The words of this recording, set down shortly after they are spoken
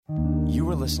You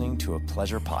are listening to a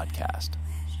Pleasure podcast.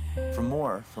 For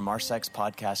more from our Sex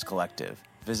Podcast Collective,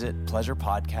 visit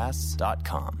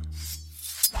pleasurepodcasts.com.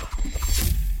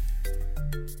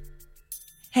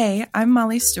 Hey, I'm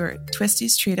Molly Stewart,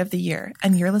 Twisties Treat of the Year,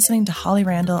 and you're listening to Holly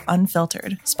Randall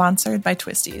Unfiltered, sponsored by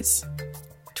Twisties.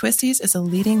 Twisties is a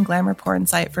leading glamour porn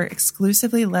site for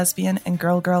exclusively lesbian and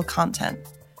girl content.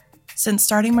 Since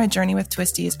starting my journey with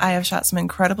Twisties, I have shot some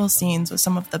incredible scenes with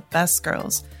some of the best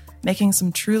girls, making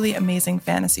some truly amazing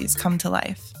fantasies come to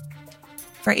life.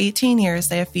 For 18 years,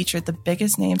 they have featured the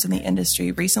biggest names in the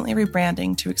industry, recently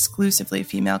rebranding to exclusively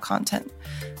female content.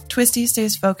 Twisties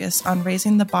stays focused on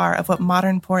raising the bar of what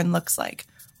modern porn looks like,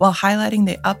 while highlighting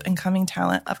the up-and-coming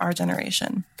talent of our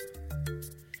generation.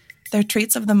 Their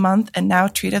Treats of the Month and now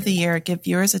Treat of the Year give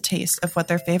viewers a taste of what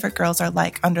their favorite girls are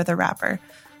like under the wrapper.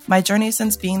 My journey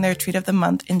since being their Treat of the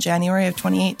Month in January of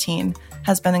 2018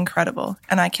 has been incredible,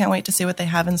 and I can't wait to see what they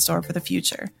have in store for the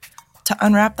future. To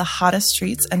unwrap the hottest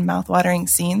treats and mouth-watering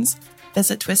scenes,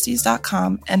 visit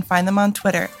Twisties.com and find them on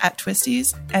Twitter at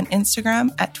Twisties and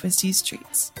Instagram at Twisties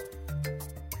Treats.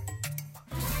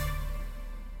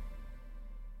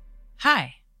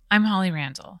 Hi, I'm Holly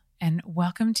Randall, and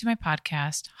welcome to my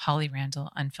podcast, Holly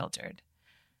Randall Unfiltered.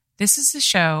 This is a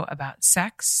show about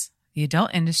sex, the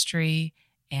adult industry,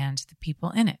 and the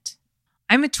people in it.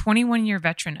 I'm a 21-year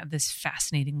veteran of this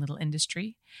fascinating little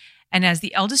industry, and as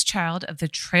the eldest child of the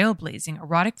trailblazing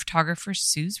erotic photographer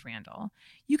Suze Randall,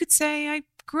 you could say I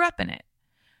grew up in it.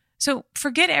 So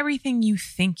forget everything you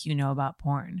think you know about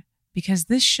porn, because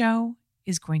this show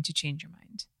is going to change your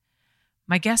mind.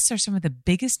 My guests are some of the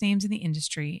biggest names in the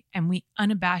industry, and we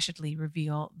unabashedly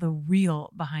reveal the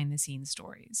real behind-the-scenes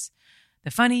stories.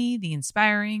 The funny, the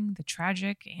inspiring, the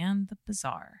tragic, and the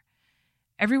bizarre.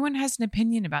 Everyone has an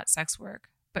opinion about sex work,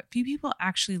 but few people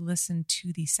actually listen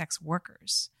to the sex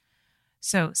workers.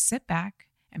 So sit back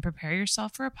and prepare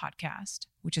yourself for a podcast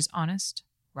which is honest,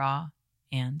 raw,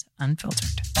 and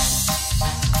unfiltered.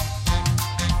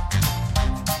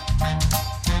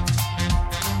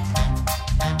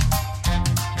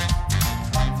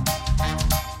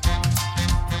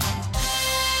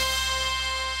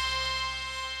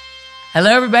 Hello,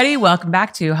 everybody. Welcome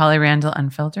back to Holly Randall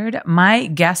Unfiltered. My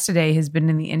guest today has been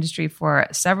in the industry for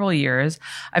several years.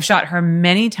 I've shot her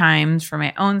many times for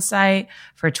my own site,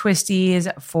 for Twisties,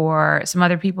 for some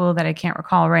other people that I can't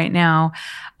recall right now.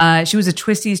 She was a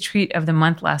Twisties Treat of the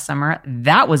Month last summer.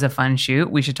 That was a fun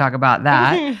shoot. We should talk about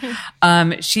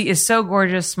that. She is so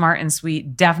gorgeous, smart, and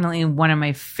sweet. Definitely one of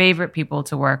my favorite people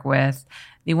to work with.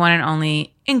 The one and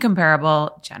only,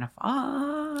 incomparable Jenna Fox.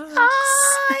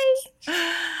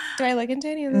 Hi. Do I look into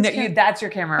any of this? No, that's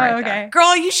your camera right okay. there.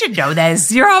 Girl, you should know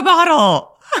this. You're a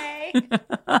model. Hey.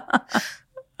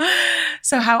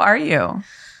 So how are you?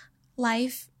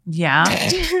 Life. Yeah.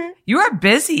 You are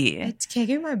busy. It's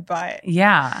kicking my butt.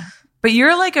 Yeah. But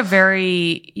you're like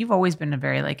you've always been a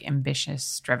very like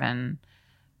ambitious, driven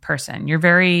person.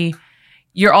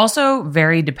 You're also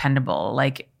very dependable.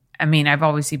 Like, I mean, I've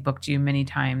obviously booked you many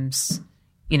times,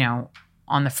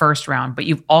 on the first round, but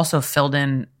you've also filled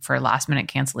in for last minute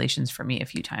cancellations for me a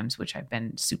few times, which I've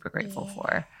been super grateful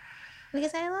for.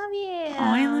 Because I love you. Oh,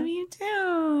 I love you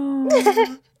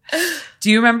too.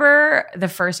 Do you remember the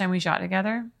first time we shot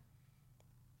together?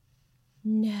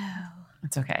 No.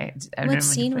 It's okay. What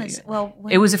scene was?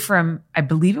 It was I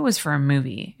believe it was for a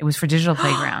movie. It was for Digital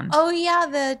Playground. Oh yeah,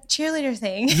 the cheerleader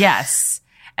thing. Yes,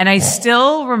 and I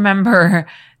still remember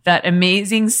that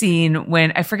amazing scene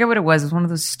when I forget what it was. It was one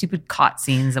of those stupid cot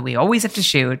scenes that we always have to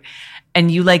shoot, and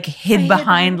you like hid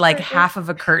behind like half of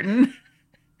a curtain.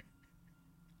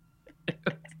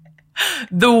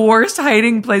 The worst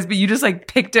hiding place, but you just like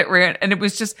picked it right, and it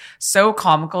was just so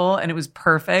comical, and it was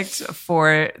perfect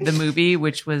for the movie,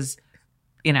 which was,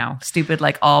 stupid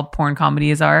like all porn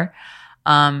comedies are.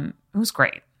 It was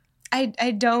great. I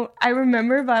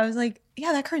remember, but I was like,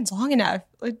 yeah, that curtain's long enough.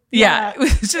 Yeah. It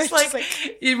was just like,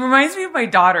 it reminds me of my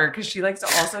daughter because she likes to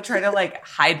also try to like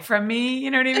hide from me.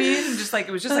 You know what I mean? And just like,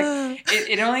 it was just like,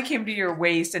 it only came to your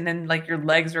waist and then like your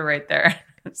legs were right there.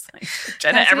 It's like,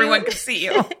 Jenna, Cassidy, everyone could see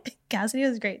you. Cassidy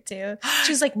was great too.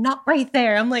 She was like, not right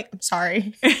there. I'm like, I'm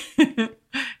sorry.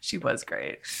 She was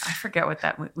great. I forget what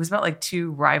it was about, like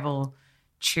two rival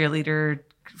cheerleader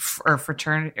or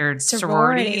fraternity or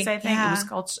sororities, I think. Yeah.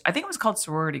 I think it was called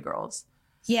Sorority Girls.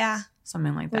 Yeah.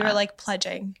 Something like that. We were like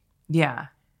pledging. Yeah.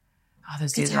 Oh,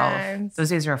 those days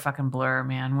are a fucking blur,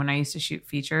 man. When I used to shoot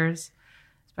features,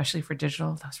 especially for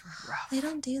digital, those were rough. They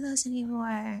don't do those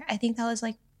anymore. I think that was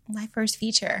like my first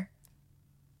feature.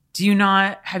 Have you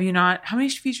not, how many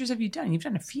features have you done? You've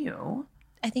done a few.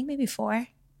 I think maybe 4.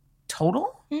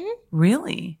 Total? Mm-hmm.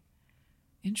 Really?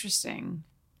 Interesting.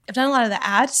 I've done a lot of the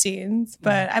ad scenes,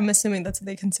 but I'm assuming that's what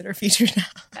they consider features now.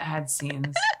 Ad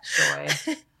scenes,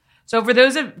 joy. So for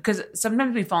those because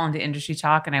sometimes we fall into industry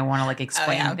talk and I want to like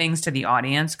explain things to the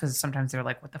audience because sometimes they're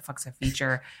like, what the fuck's a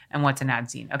feature and what's an ad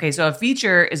scene? Okay, so a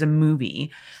feature is a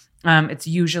movie. It's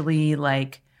usually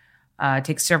like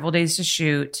takes several days to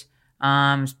shoot.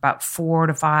 It's about 4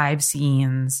 to 5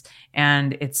 scenes,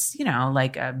 and it's, you know,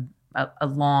 like a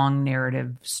long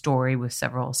narrative story with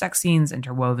several sex scenes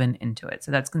interwoven into it.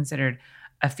 So that's considered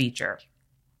a feature.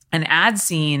 An ad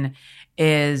scene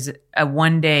is a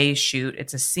one-day shoot.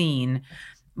 It's a scene,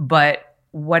 but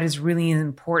what is really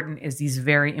important is these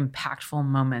very impactful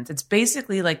moments. It's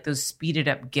basically like those speeded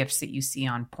up GIFs that you see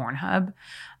on Pornhub.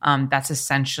 That's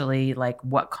essentially like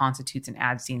what constitutes an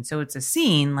ad scene. So it's a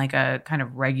scene, like a kind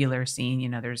of regular scene. You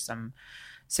know, there's some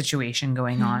situation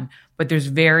going on, but there's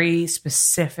very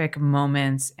specific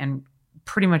moments and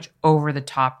pretty much over the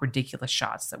top ridiculous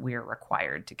shots that we are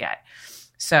required to get.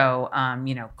 So,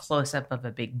 you know, close up of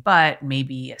a big butt,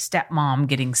 maybe a stepmom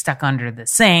getting stuck under the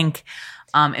sink.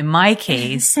 In my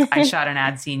case, I shot an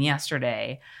ad scene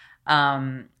yesterday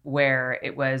where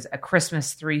it was a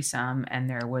Christmas threesome, and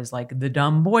there was like the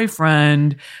dumb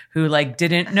boyfriend who like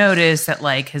didn't notice that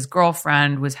like his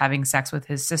girlfriend was having sex with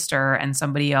his sister and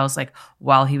somebody else like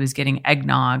while he was getting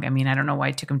eggnog. I mean, I don't know why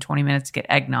it took him 20 minutes to get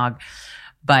eggnog,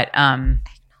 but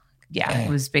yeah, it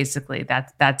was basically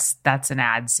that's an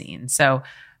ad scene. So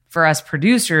for us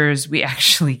producers, we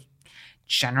actually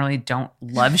generally don't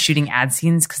love shooting ad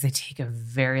scenes because they take a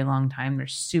very long time. They're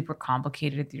super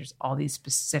complicated. There's all these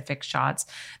specific shots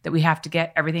that we have to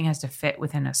get. Everything has to fit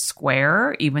within a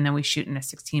square, even though we shoot in a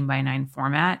 16:9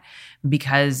 format,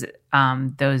 because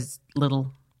those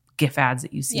little GIF ads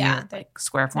that you see are like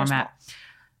square format.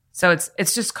 So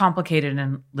it's just complicated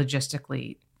and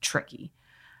logistically tricky.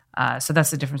 So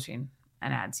that's the difference between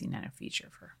an ad scene and a feature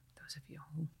for those of you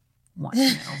who want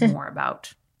to know more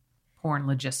about porn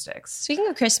logistics. Speaking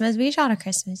of Christmas, we shot a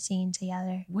Christmas scene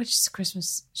together. Which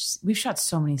Christmas? We've shot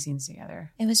so many scenes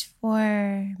together. It was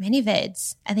for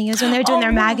ManyVids. I think it was when they were doing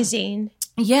their magazine.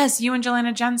 Yes, you and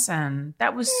Jelena Jensen.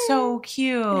 That was so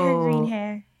cute. Her green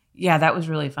hair. Yeah, that was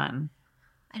really fun.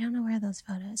 I don't know where those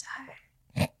photos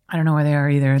are. I don't know where they are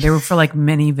either. They were for like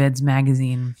ManyVids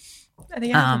magazine. I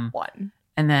think I have one.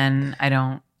 And then I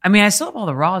still have all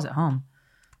the raws at home.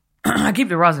 I keep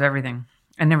the raws of everything.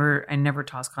 I never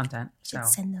toss content. You should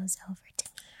send those over to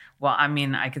me. Well, I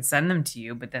mean, I could send them to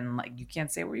you, but then like you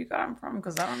can't say where you got them from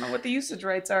because I don't know what the usage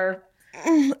rights are.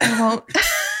 I won't.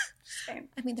 I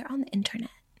mean, they're on the internet.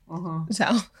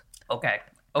 So. Okay.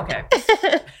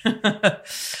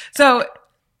 So,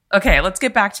 okay, let's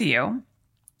get back to you.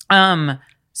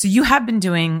 So you have been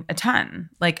doing a ton.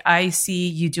 Like I see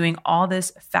you doing all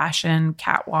this fashion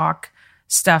catwalk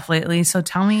stuff lately. So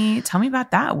tell me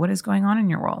about that. What is going on in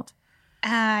your world?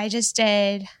 I just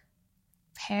did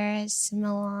Paris,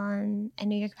 Milan, and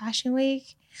New York Fashion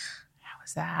Week. How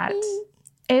was that?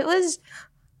 It was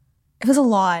a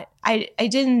lot. I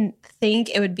didn't think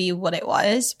it would be what it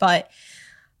was, but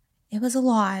it was a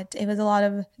lot. It was a lot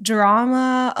of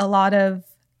drama, a lot of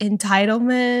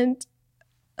entitlement,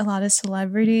 a lot of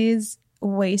celebrities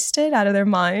wasted out of their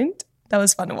mind. That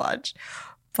was fun to watch.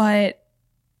 But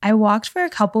I walked for a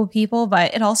couple people,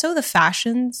 but it also, the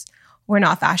fashions were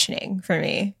not fashioning for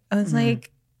me. I was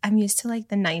like, I'm used to like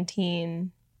the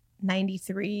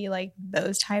 1993, like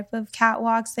those type of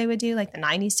catwalks they would do, like the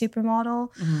 90s supermodel.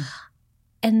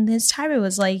 And this time it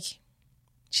was like,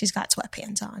 she's got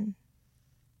sweatpants on.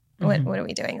 What are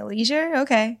we doing? A leisure?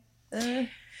 Okay.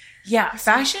 Yeah,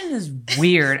 fashion is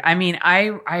weird. I mean,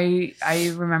 I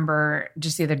remember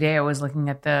just the other day I was looking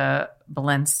at the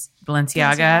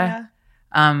Balenciaga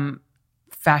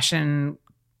fashion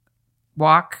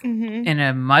walk in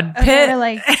a mud pit.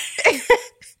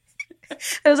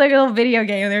 It was like a little video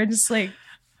game. They were just like,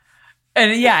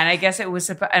 and I guess it was,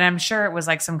 and I'm sure it was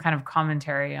like some kind of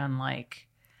commentary on like,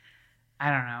 I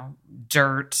don't know,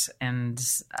 dirt and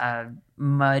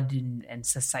mud and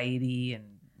society and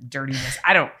dirtiness.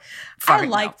 I don't I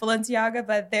like know. Balenciaga,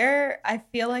 but I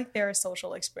feel like they're a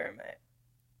social experiment.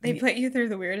 They put you through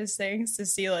the weirdest things to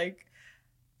see like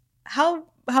how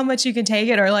much you can take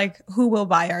it, or like who will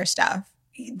buy our stuff.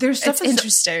 There's stuff that's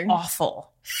interesting. Awful.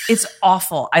 It's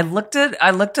awful. I looked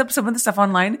up some of the stuff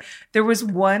online. There was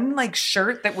one like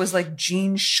shirt that was like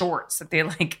jean shorts that they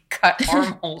like cut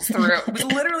armholes through. It was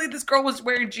literally, this girl was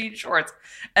wearing jean shorts.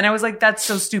 And I was like, that's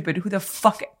so stupid. Who the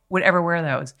fuck would ever wear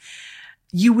those?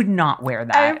 You would not wear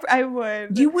that. I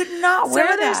would. You would not wear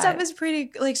that. Some of their stuff is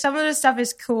pretty, like, some of the stuff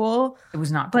is cool. It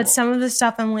was not cool. But some of the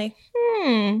stuff I'm like,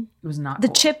 It was not The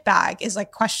cool. chip bag is,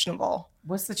 like, questionable.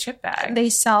 What's the chip bag? They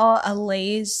sell a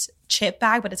Lay's chip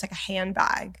bag, but it's like a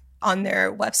handbag on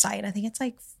their website. And I think it's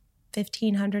like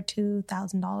 $1,500 to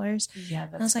 $1,000. Yeah,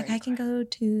 that's And I was like, I can go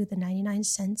to the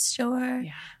 99-cent store,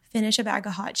 finish a bag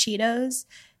of hot Cheetos,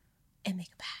 and make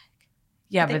a bag.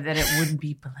 Yeah, but then it wouldn't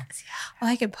be Balenciaga.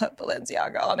 Well, I could put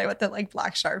Balenciaga on it with the like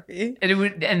black Sharpie.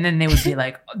 And then they would be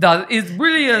like, that is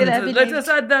brilliant. Let's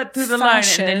add that to the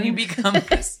fashion. line. And then you become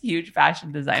this huge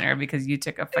fashion designer because you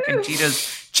took a fucking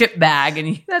Cheetos chip bag and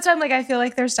you. That's why I'm like, I feel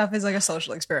like their stuff is like a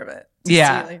social experiment. To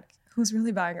Yeah. see, like, who's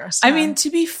really buying our stuff? I mean,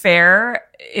 to be fair,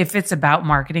 if it's about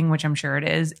marketing, which I'm sure it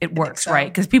is, it works, so. right?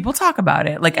 Because people talk about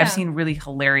it. Like Yeah. I've seen really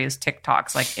hilarious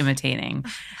TikToks like imitating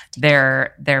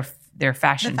their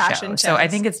fashion, show. So I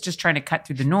shows. think it's just trying to cut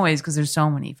through the noise because there's so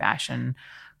many fashion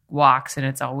walks and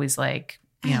it's always like,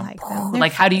 you I know, like them. They're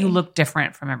like how do you funny. look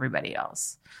different from everybody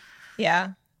else? Yeah.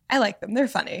 I like them. They're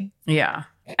funny. Yeah.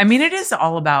 I mean, it is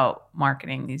all about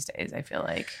marketing these days, I feel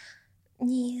like,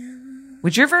 Yeah.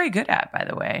 which you're very good at, by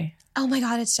the way. Oh my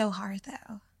God, it's so hard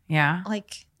though. Yeah.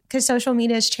 Like, because social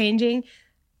media is changing.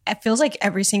 It feels like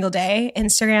every single day.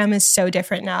 Instagram is so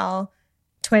different now.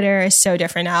 Twitter is so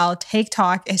different now.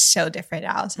 TikTok is so different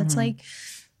now. So it's like,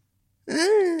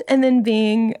 and then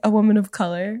being a woman of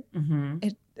color,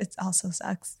 it also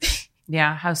sucks.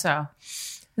 Yeah. How so?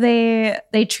 They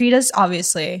treat us,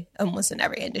 obviously, almost in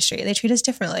every industry, they treat us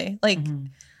differently. Like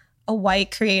a white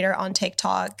creator on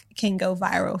TikTok can go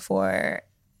viral for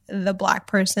the black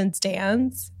person's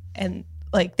dance, and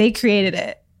like they created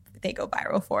it, they go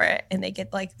viral for it, and they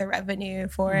get like the revenue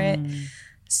for it.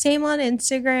 Same on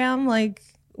Instagram. Like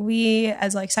we,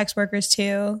 as like sex workers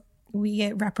too, we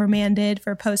get reprimanded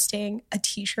for posting a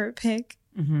t-shirt pic.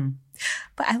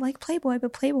 But I like Playboy,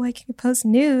 but Playboy can post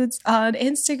nudes on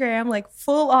Instagram, like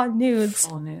full on nudes.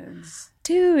 Full nudes.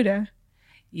 Dude.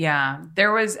 Yeah,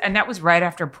 there was, and that was right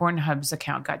after Pornhub's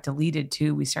account got deleted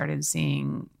too. We started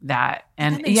seeing that,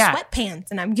 and I'm in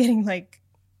sweatpants and I'm getting like,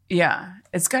 yeah,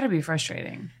 it's got to be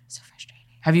frustrating. so frustrating.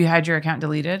 Have you had your account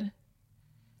deleted?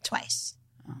 Twice.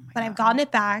 Oh my But God. I've gotten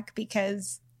it back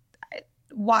because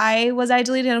why was I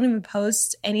deleted? I don't even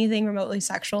post anything remotely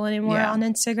sexual anymore Yeah. on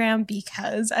Instagram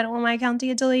because I don't want my account to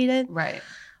get deleted. Right.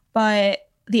 But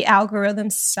the algorithm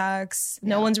sucks.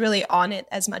 No one's really on it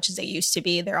as much as they used to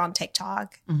be. They're on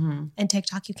TikTok. And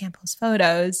TikTok, you can't post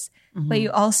photos. But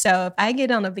you also, if I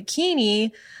get on a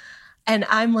bikini and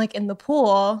I'm like in the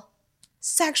pool,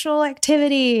 sexual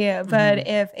activity. But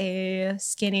if a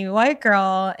skinny white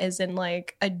girl is in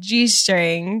like a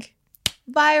G-string,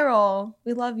 viral.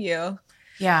 We love you.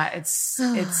 Yeah, it's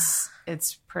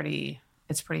pretty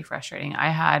frustrating. I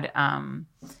had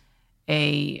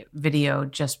a video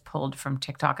just pulled from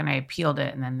TikTok and I appealed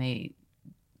it, and then they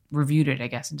reviewed it, I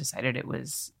guess, and decided it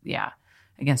was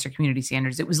against their community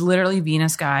standards. It was literally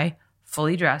Venus guy,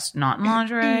 fully dressed, not in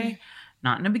lingerie,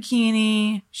 not in a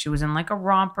bikini. She was in like a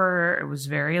romper. It was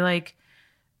very like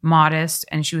modest,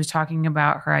 and she was talking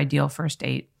about her ideal first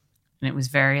date, and it was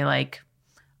very like,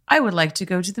 I would like to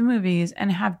go to the movies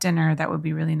and have dinner. That would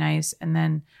be really nice. And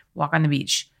then walk on the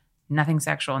beach. Nothing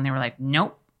sexual. And they were like,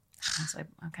 nope. I was like,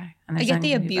 okay. And I there's get nothing the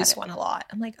you can do abuse about one a lot.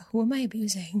 I'm like, who am I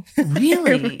abusing?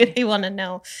 Really? I really want to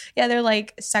know. Yeah, they're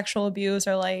like sexual abuse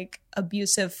or like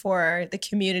abusive for the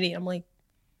community. I'm like, it.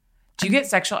 Do you get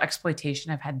sexual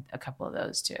exploitation? I've had a couple of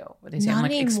those too, where they say I'm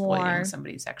Not like exploiting anymore.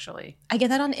 somebody sexually. I get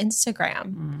that on Instagram.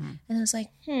 And I was like,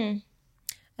 I'm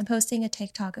posting a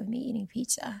TikTok of me eating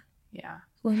pizza. Yeah.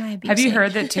 Who am I abusing? Have you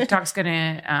heard that TikTok's going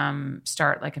to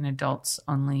start like an adults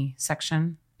only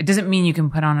section? It doesn't mean you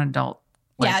can put on adult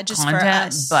just for content,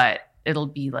 us. but it'll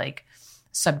be like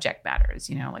subject matters,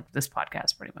 you know, like this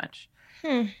podcast pretty much.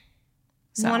 I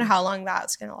wonder how long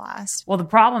that's going to last. Well, the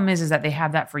problem is that they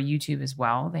have that for YouTube as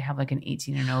well. They have like an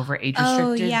 18 and over age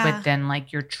restricted, yeah. but then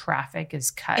like your traffic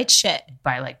is cut It's shit.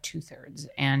 by like 2/3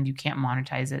 and you can't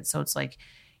monetize it. So it's like,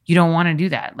 you don't want to do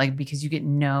that, like, because you get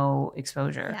no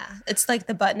exposure. Yeah. It's like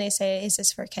the button they say, is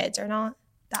this for kids or not?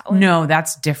 That one? No,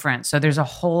 that's different. So there's a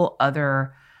whole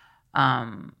other,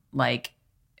 like,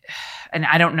 and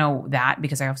I don't know that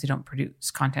because I obviously don't produce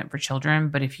content for children,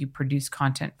 but if you produce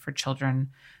content for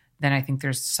children, then I think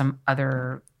there's some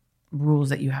other rules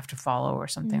that you have to follow or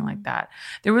something like that.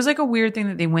 There was like a weird thing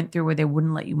that they went through where they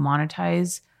wouldn't let you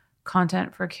monetize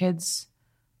content for kids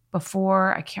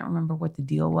before. I can't remember what the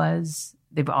deal was.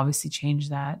 They've obviously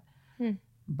changed that.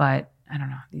 But I don't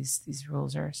know. These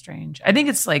rules are strange. I think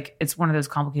it's like, it's one of those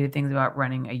complicated things about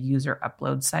running a user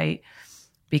upload site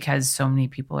because so many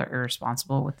people are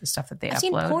irresponsible with the stuff that they I've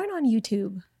upload. seen porn on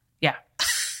YouTube. Yeah.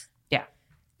 Yeah.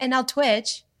 And now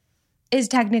Twitch is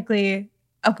technically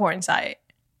a porn site.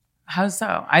 How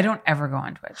so? I don't ever go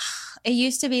on Twitch. It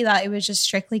used to be that it was just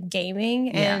strictly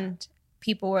gaming and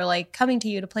people were like coming to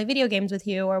you to play video games with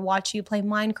you or watch you play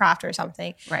Minecraft or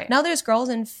something. Right. Now there's girls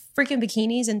in freaking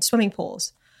bikinis and swimming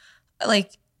pools.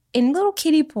 Like in little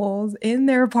kiddie pools in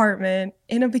their apartment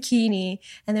in a bikini.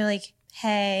 And they're like,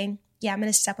 hey, yeah, I'm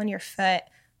going to step on your foot.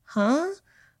 Huh?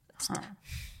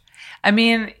 I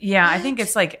mean, yeah, I think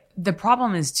it's like the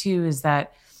problem is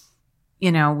that,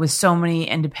 you know, with so many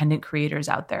independent creators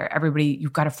out there,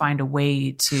 you've got to find a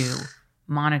way to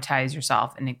monetize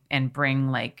yourself and bring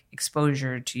like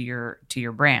exposure to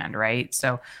your brand, right?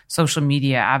 So social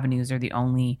media avenues are the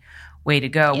only way to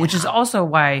go, which is also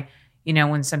why, you know,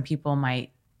 when some people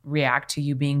might react to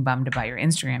you being bummed about your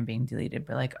Instagram being deleted,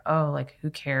 but like, oh, like who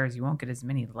cares? You won't get as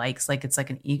many likes. Like it's like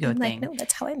an ego thing. Like, no,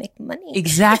 that's how I make money.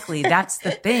 Exactly. That's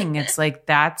the thing. It's like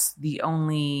that's the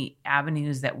only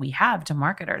avenues that we have to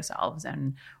market ourselves,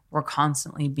 and we're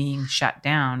constantly being shut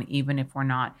down, even if we're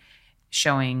not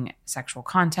showing sexual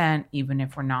content, even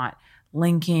if we're not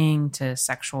linking to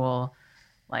sexual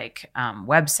like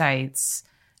websites.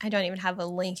 I don't even have a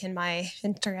link in my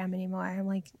Instagram anymore. I'm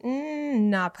like,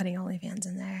 not putting OnlyFans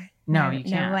in there. No, you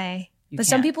can't. No way. But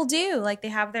some people do. Like they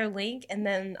have their link and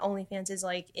then OnlyFans is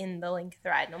like in the link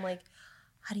thread. And I'm like,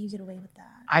 how do you get away with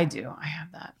that? I do. I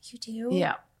have that. You do?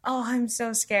 Yeah. Oh, I'm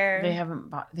so scared. They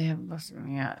haven't busted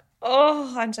me yet.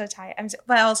 Oh, I'm so tight.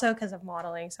 But also because of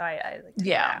modeling. So I like to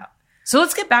figure it out. So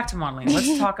let's get back to modeling.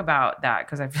 Let's talk about that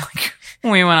because I feel like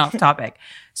we went off topic.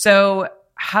 So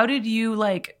how did you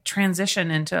like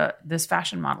transition into this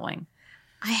fashion modeling?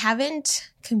 I haven't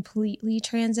completely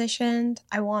transitioned.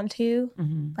 I want to,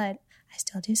 but I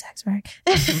still do sex work.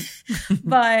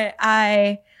 But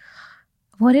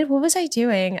what was I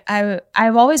doing?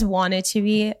 I've always wanted to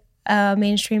be a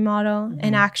mainstream model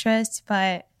and actress,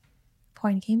 but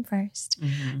porn came first.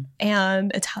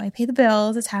 And it's how I pay the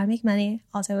bills. It's how I make money.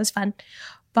 Also, it was fun.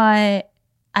 But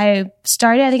I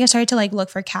think I started to like look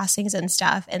for castings and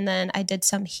stuff. And then I did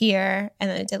some here and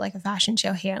then I did like a fashion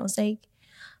show here. And I was like,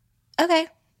 okay,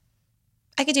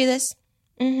 I could do this.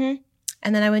 And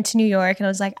then I went to New York and I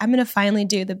was like, I'm going to finally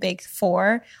do the big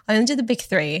four. I'm going to do the big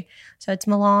three. So it's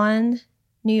Milan,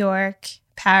 New York,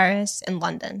 Paris, and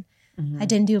London. I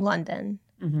didn't do London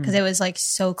because it was like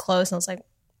so close. And I was like,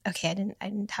 okay, I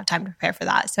didn't have time to prepare for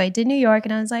that. So I did New York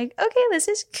and I was like, okay, this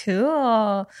is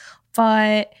cool.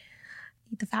 But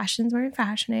the fashions weren't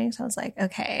fashioning. So I was like,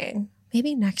 okay,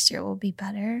 maybe next year will be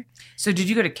better. So did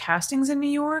you go to castings in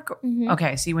New York?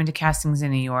 Okay, so you went to castings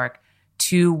in New York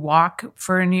to walk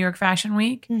for a New York Fashion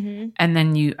Week. And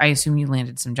then I assume you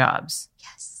landed some jobs.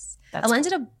 Yes. I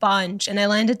landed cool. a bunch and I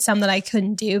landed some that I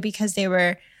couldn't do because they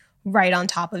were right on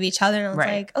top of each other. And I was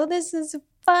like, oh, this is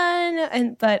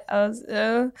fun. But I was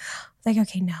like,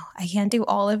 okay, no, I can't do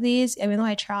all of these, even though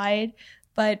I tried.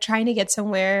 But trying to get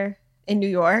somewhere in New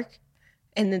York,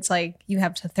 and it's like you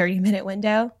have a 30-minute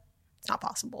window. It's not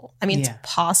possible. I mean, it's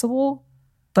possible,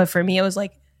 but for me, it was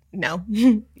like, no,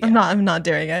 I'm not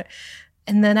doing it.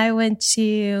 And then I went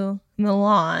to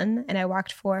Milan and I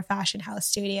worked for a fashion house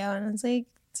studio, and I was like,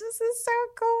 this is so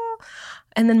cool.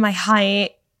 And then my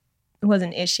height was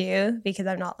an issue because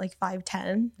I'm not like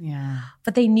 5'10". Yeah.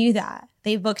 But they knew that.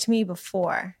 They booked me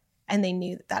before, and they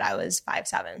knew that I was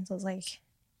 5'7". So I was like,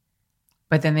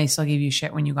 but then they still gave you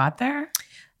shit when you got there?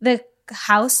 The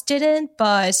house didn't,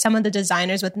 but some of the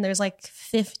designers there's like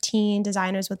 15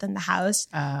 designers within the house.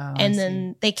 And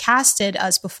then they casted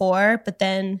us before, but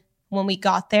then when we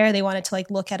got there, they wanted to like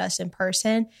look at us in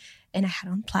person, and I had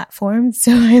on platforms,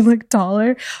 so I looked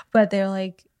taller, but they were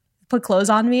like, put clothes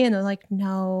on me, and they're like,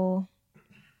 no.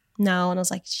 And I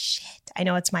was like, shit, I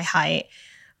know it's my height.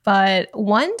 But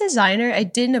one designer, I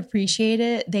didn't appreciate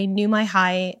it. They knew my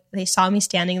height. They saw me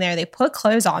standing there. They put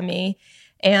clothes on me.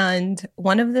 And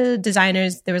one of the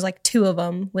designers, there was like two of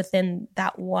them within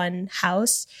that one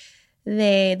house.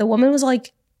 The woman was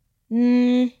like,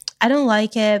 I don't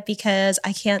like it because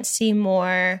I can't see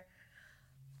more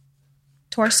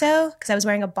torso because I was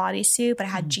wearing a bodysuit, but I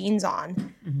had jeans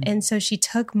on. And so she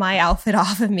took my outfit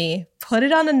off of me, put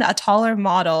it on a taller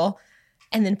model,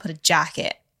 and then put a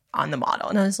jacket on the model.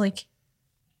 And I was like,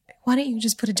 why don't you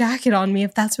just put a jacket on me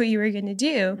if that's what you were going to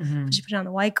do? But she put it on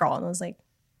the white girl, and I was like,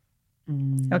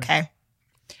 okay.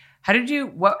 What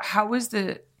was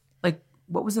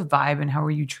the vibe and how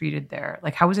were you treated there?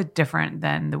 Like, how was it different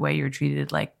than the way you're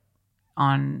treated like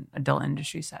on adult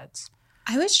industry sets?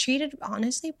 I was treated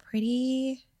honestly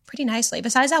pretty nicely.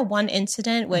 Besides that one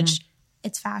incident, which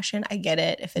it's fashion. I get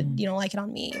it. If you don't like it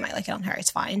on me, you might like it on her.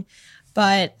 It's fine.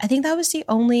 But I think that was the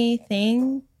only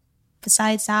thing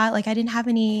besides that. Like, I didn't have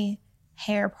any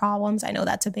hair problems. I know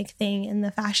that's a big thing in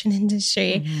the fashion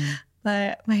industry,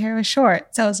 but my hair was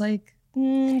short. So I was like,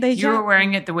 you were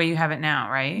wearing it the way you have it now,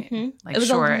 right? Like, it was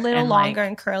short a little and longer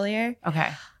and curlier.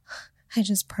 Okay. I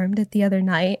just permed it the other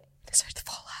night. It started to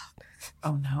fall out.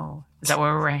 Oh no. Is that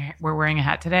why we're wearing a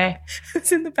hat today?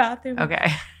 It's in the bathroom.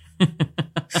 Okay.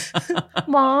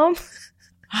 Mom,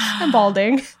 I'm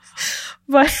balding.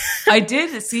 But I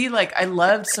did see, like, I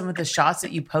loved some of the shots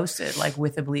that you posted, like,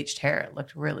 with the bleached hair. It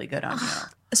looked really good on you.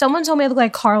 Someone told me I looked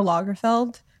like Karl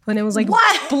Lagerfeld when it was like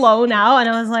blown out, and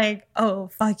I was like, oh,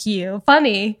 fuck you.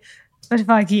 Funny, but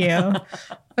fuck you.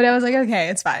 But I was like, okay,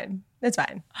 it's fine. It's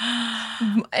fine.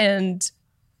 And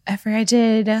after I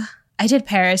did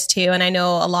Paris too, and I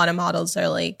know a lot of models are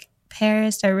like,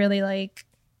 Paris, I really like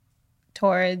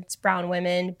towards brown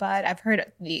women, but I've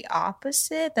heard the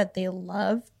opposite, that they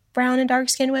love brown and dark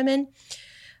skinned women.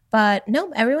 But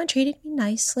no, everyone treated me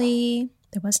nicely.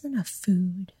 There wasn't enough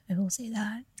food, I will say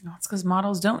that. No, it's because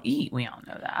models don't eat. We all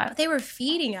know that. But they were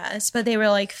feeding us, but they were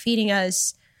like feeding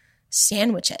us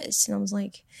sandwiches. And I was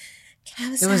like, can I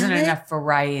have a salad? There wasn't enough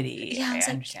variety. Yeah, I was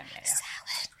like, understand. can I have a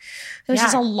salad? There was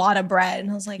just a lot of bread.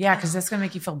 And I was like, yeah, because that's going to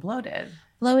make you feel bloated.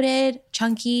 Bloated,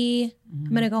 chunky. I'm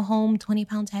going to go home 20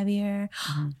 pounds heavier.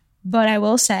 But I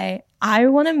will say, I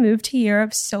want to move to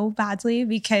Europe so badly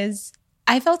because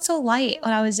I felt so light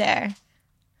when I was there.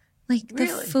 Like, the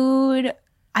food,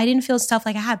 I didn't feel stuff.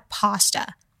 Like, I had pasta,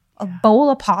 a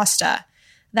bowl of pasta,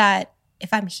 that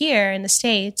if I'm here in the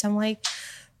States, I'm like,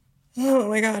 oh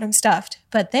my God, I'm stuffed.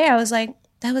 But there, I was like,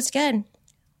 that was good.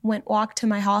 Walked to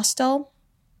my hostel.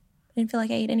 I didn't feel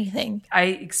like I ate anything. I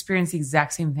experienced the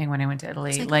exact same thing when I went to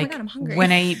Italy. Like, oh my God, I'm hungry.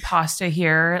 When I eat pasta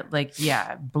here, like,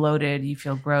 bloated, you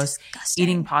feel gross. Disgusting.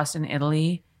 Eating pasta in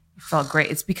Italy, it felt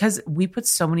great. It's because we put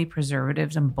so many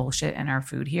preservatives and bullshit in our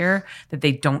food here that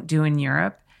they don't do in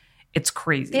Europe. It's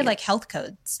crazy. They have like health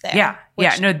codes there.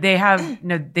 Yeah. No, they have,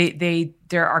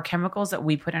 there are chemicals that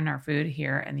we put in our food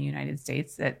here in the United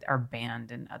States that are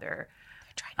banned in other,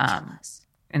 They're trying to kill us.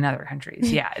 In other countries.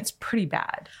 Yeah, it's pretty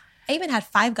bad. I even had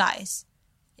Five Guys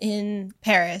in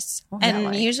Paris. What was that and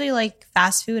like? usually like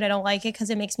fast food, I don't like it because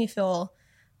it makes me feel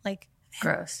like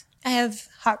Gross. I have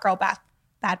hot girl bad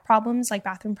problems, like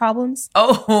bathroom problems.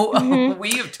 Oh,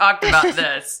 we have talked about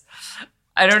this.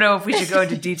 I don't know if we should go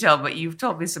into detail, but you've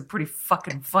told me some pretty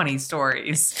fucking funny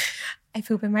stories. I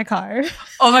poop in my car.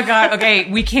 Oh my God. Okay,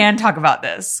 we can talk about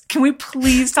this. Can we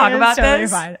please talk about totally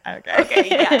this? Fine. Okay,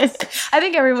 yes. I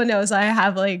think everyone knows I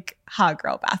have like hot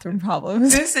girl bathroom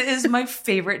problems. This is my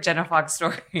favorite Jenna Fox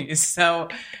story. So,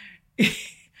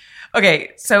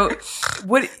 okay, so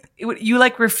what you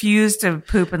like refuse to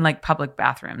poop in like public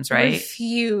bathrooms, right?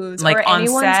 Refuse. Like or on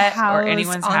anyone's set house, or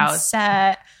anyone's on house.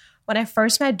 Set. When I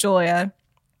first met Julia,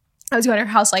 I was going to her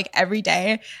house like every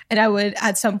day, and I would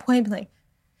at some point be like,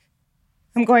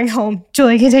 I'm going home.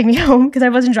 Julia can take me home because I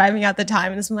wasn't driving at the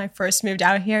time. And this was when I first moved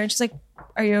out here. And she's like,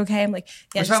 are you okay? I'm like,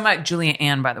 yeah. We're talking about Julia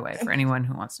Ann, by the way, for anyone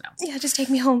who wants to know. Yeah, just take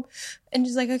me home. And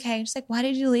she's like, okay. And she's like, why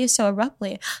did you leave so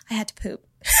abruptly? I had to poop.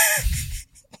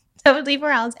 I would leave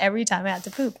her house every time I had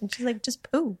to poop. And she's like, just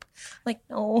poop. I'm like,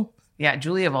 no. Yeah,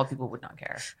 Julia of all people would not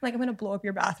care. I'm like, I'm going to blow up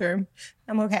your bathroom.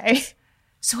 I'm okay.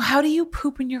 So how do you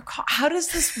poop in your car? How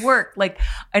does this work? Like,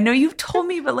 I know you've told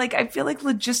me, but like, I feel like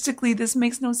logistically this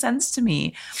makes no sense to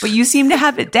me, but you seem to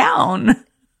have it down.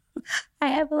 I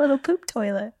have a little poop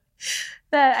toilet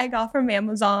that I got from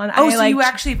Amazon. Oh, so you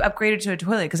actually upgraded to a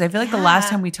toilet? Because I feel like the last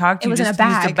time we talked, it was in a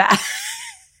bag.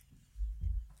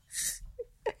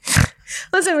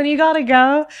 Listen, when you gotta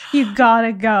go, you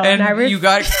gotta go. And you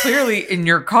got clearly in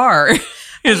your car.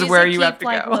 Is where you have to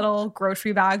like go. Little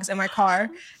grocery bags in my car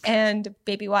and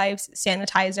baby wipes,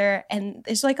 sanitizer, and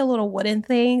there's like a little wooden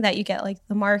thing that you get like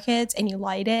the markets and you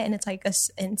light it and it's like a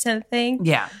instant thing.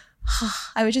 Yeah.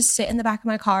 I would just sit in the back of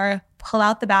my car, pull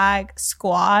out the bag,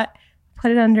 squat,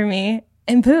 put it under me,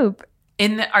 and poop.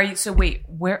 Where are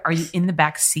you in the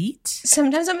back seat?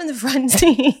 Sometimes I'm in the front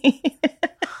seat.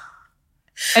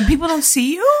 And people don't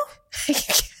see you? I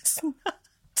guess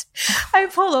not. I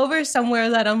pull over somewhere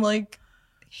that I'm like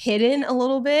hidden a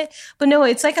little bit, but no,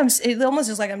 it's like it almost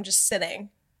is like I'm just sitting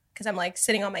because I'm like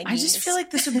sitting on my knees. I just feel like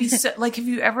this would be so, like, have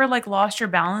you ever like lost your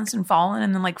balance and fallen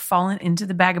and then like fallen into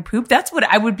the bag of poop? That's what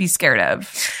I would be scared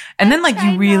of. And then like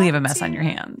you really have a mess on your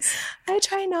hands. I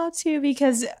try not to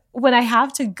because when I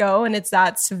have to go and it's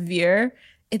that severe,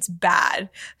 it's bad.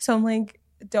 So I'm like,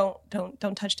 don't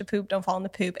touch the poop, don't fall in the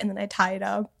poop, and then I tie it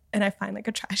up and I find like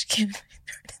a trash can.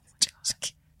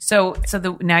 So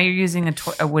now you're using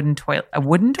a wooden toilet. A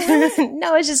wooden toilet?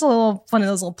 No, it's just one of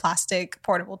those little plastic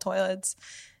portable toilets.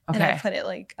 Okay. And I put it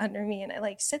like under me and I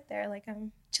like sit there like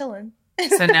I'm chilling.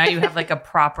 So now you have like a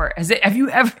proper, have you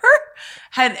ever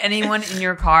had anyone in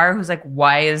your car who's like,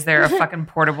 why is there a fucking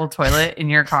portable toilet in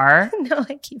your car? No,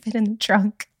 I keep it in the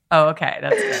trunk. Oh, okay.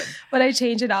 That's good. But I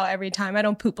change it out every time. I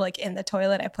don't poop like in the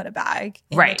toilet. I put a bag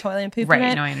in the toilet and poop in it.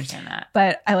 Right. No, I understand that.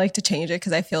 But I like to change it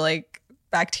because I feel like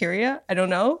bacteria. I don't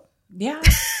know. Yeah.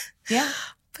 Yeah.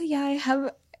 But yeah, I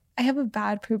have a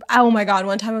bad poop. Oh my God.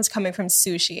 One time I was coming from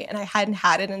sushi and I hadn't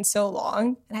had it in so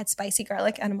long. And I had spicy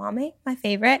garlic edamame, my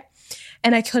favorite.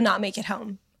 And I could not make it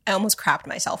home. I almost crapped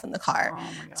myself in the car. Oh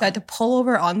my God. So I had to pull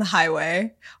over on the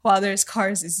highway while there's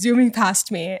cars zooming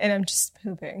past me and I'm just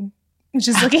pooping.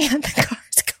 Just looking at the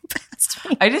cars go past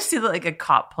me. I just see like a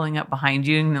cop pulling up behind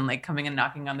you and then like coming and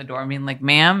knocking on the door and being like,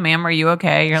 ma'am, are you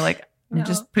okay? You're like, I'm No.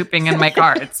 just pooping in my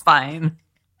car. It's fine.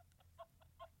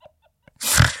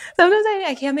 Sometimes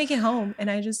I can't make it home and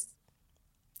I just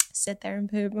sit there and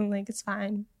poop. I'm like, it's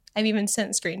fine. I've even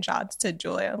sent screenshots to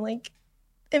Julia. I'm like,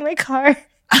 in my car.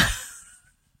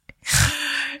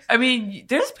 I mean,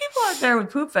 there's people out there with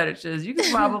poop fetishes. You could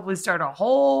probably start a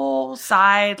whole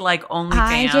side like OnlyFans.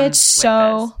 I get with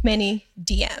so this. many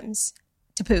DMs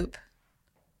to poop.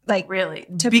 Like, Really?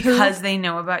 to Because poop? they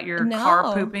know about your No.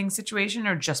 car pooping situation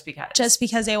or just because? just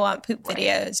because they want poop Right.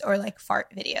 videos or like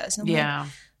fart videos. I'm like, yeah.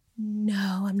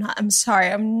 no, I'm not. I'm sorry.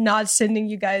 I'm not sending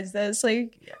you guys this.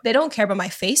 Like, Yeah. they don't care about my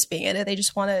face being in it. They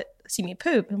just want to see me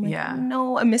poop. And I'm like, Yeah.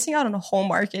 no, I'm missing out on a whole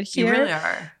market You here. really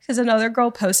are. Because another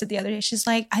girl posted the other day, she's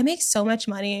like, I make so much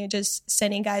money just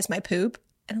sending guys my poop.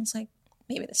 And I was like,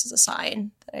 maybe this is a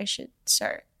sign that I should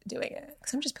start doing it.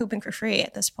 Because I'm just pooping for free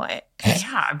at this point.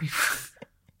 Yeah. I mean,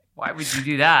 why would you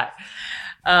do that?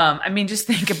 I mean, just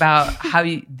think about how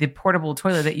the portable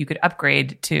toilet that you could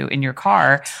upgrade to in your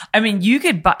car. I mean, you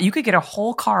could get a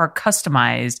whole car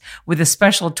customized with a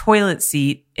special toilet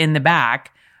seat in the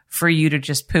back for you to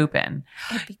just poop in.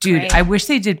 It'd be Dude, great. I wish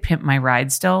they did Pimp My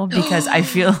Ride still because I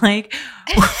feel like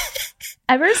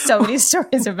I've heard so many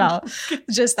stories about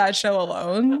just that show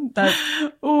alone.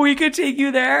 That we could take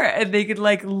you there and they could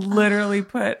like literally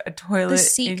put a toilet. the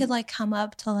seat in- could like come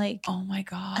up to like oh my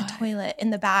God. a toilet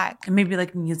in the back. And maybe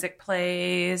like music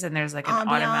plays and there's like an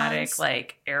Ambiance. automatic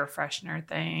like air freshener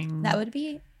thing. That would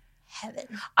be heaven.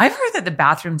 I've heard that the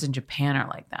bathrooms in Japan are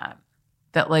like that.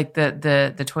 That like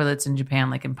the toilets in Japan,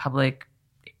 like in public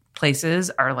places,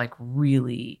 are like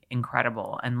really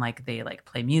incredible. And like they like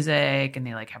play music and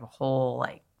they like have a whole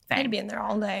like thing. I'd be in there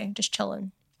all day, just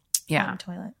chilling. Yeah. On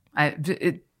the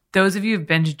toilet. Those of you who've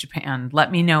been to Japan,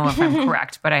 let me know if I'm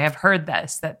correct. But I have heard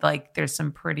that like there's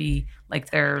some pretty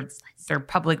like their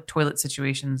public toilet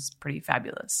situations pretty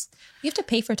fabulous. You have to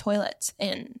pay for toilets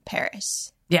in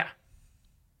Paris. Yeah.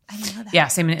 I didn't know that. Yeah,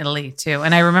 same in Italy too.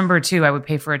 And I remember too, I would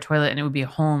pay for a toilet and it would be a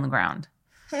hole in the ground.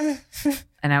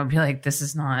 And I would be like, this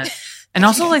is not. And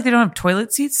also like they don't have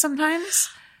toilet seats sometimes.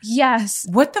 Yes.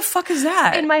 What the fuck is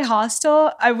that? In my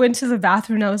hostel, I went to the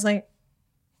bathroom and I was like,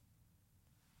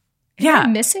 am I yeah.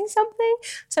 missing something?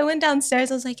 So I went downstairs.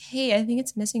 I was like, hey, I think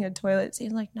it's missing a toilet seat.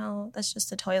 He's like, no, that's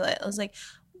just a toilet. I was like,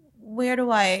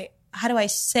 how do I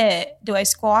sit? Do I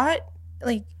squat?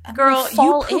 Like, I'm gonna Girl,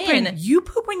 fall you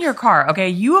poop in your car. Okay.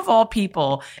 You of all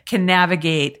people can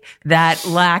navigate that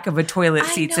lack of a toilet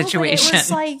seat I know, situation. But it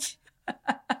was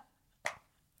like,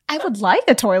 I would like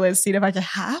a toilet seat if I could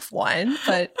have one,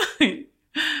 but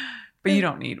But you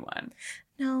don't need one.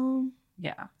 no.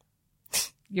 Yeah.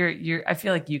 You're I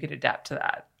feel like you could adapt to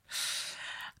that.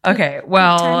 Okay.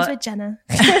 Well, Times with Jenna.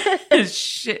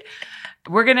 shit.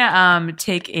 We're going to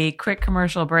take a quick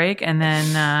commercial break and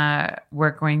then we're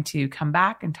going to come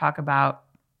back and talk about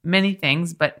many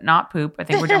things, but not poop. I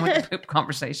think we're done with the poop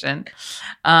conversation.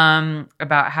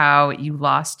 About how you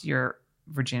lost your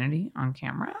virginity on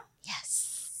camera.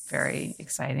 Yes. Very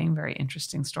exciting, very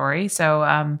interesting story.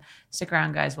 So stick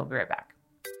around, guys. We'll be right back.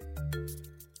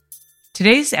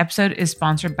 Today's episode is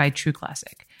sponsored by True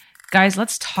Classic. Guys,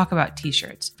 let's talk about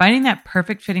t-shirts. Finding that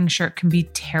perfect fitting shirt can be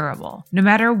terrible. No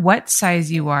matter what size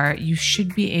you are, you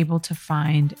should be able to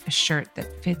find a shirt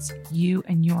that fits you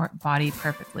and your body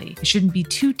perfectly. It shouldn't be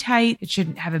too tight, it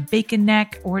shouldn't have a bacon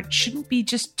neck, or it shouldn't be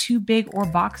just too big or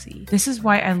boxy. This is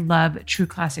why I love True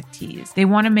Classic tees. They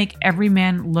want to make every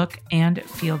man look and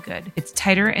feel good. It's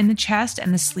tighter in the chest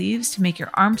and the sleeves to make your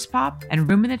arms pop, and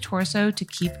room in the torso to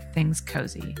keep things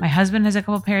cozy. My husband has a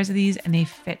couple pairs of these and they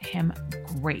fit him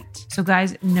great. So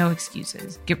guys, no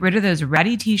excuses. Get rid of those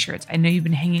ratty t-shirts I know you've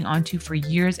been hanging on to for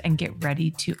years and get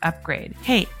ready to upgrade.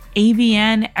 Hey,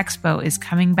 AVN Expo is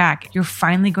coming back. You're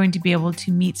finally going to be able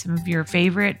to meet some of your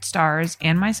favorite stars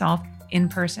and myself in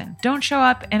person. Don't show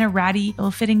up in a ratty,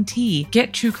 ill-fitting tee.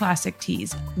 Get True Classic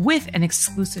tees with an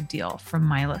exclusive deal from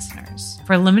my listeners.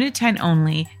 For a limited time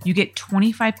only, you get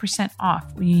 25%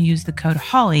 off when you use the code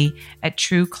HOLLY at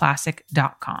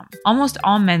trueclassic.com. Almost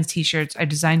all men's t-shirts are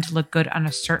designed to look good on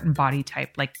a certain body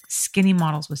type, like skinny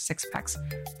models with six packs.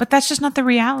 But that's just not the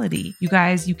reality. You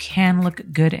guys, you can look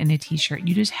good in a t-shirt.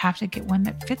 You just have to get one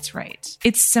that fits right.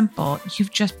 It's simple.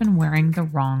 You've just been wearing the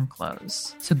wrong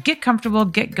clothes. So get comfortable,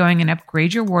 get going, and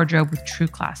upgrade your wardrobe with True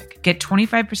Classic. Get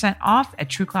 25% off at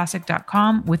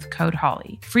trueclassic.com with code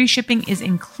HOLLY. Free shipping is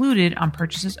included on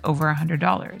purchases over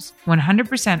 $100.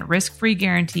 100% risk-free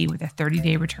guarantee with a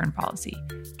 30-day return policy.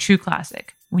 True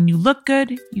Classic. When you look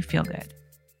good, you feel good.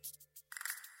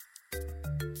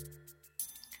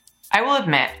 I will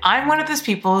admit, I'm one of those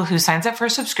people who signs up for a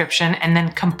subscription and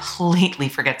then completely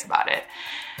forgets about it.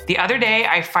 The other day,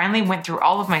 I finally went through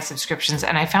all of my subscriptions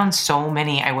and I found so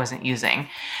many I wasn't using.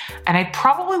 And I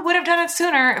probably would have done it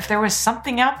sooner if there was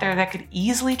something out there that could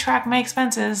easily track my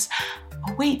expenses.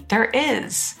 Oh wait, there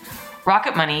is.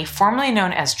 Rocket Money, formerly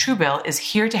known as Truebill, is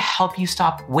here to help you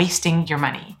stop wasting your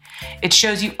money. It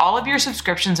shows you all of your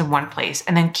subscriptions in one place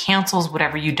and then cancels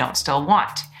whatever you don't still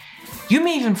want. You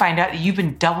may even find out that you've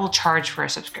been double charged for a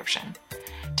subscription.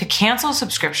 To cancel a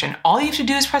subscription, all you have to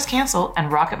do is press cancel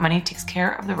and Rocket Money takes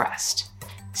care of the rest.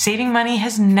 Saving money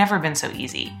has never been so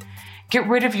easy. Get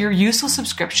rid of your useless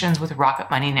subscriptions with Rocket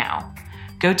Money now.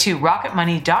 Go to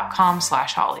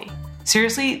rocketmoney.com/Holly.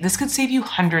 Seriously, this could save you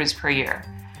hundreds per year.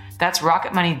 That's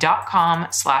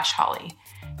rocketmoney.com/Holly.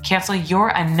 Cancel your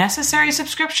unnecessary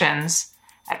subscriptions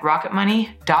at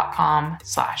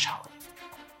rocketmoney.com/Holly.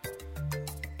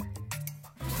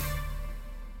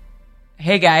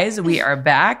 Hey guys, we are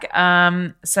back.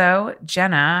 So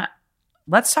Jenna,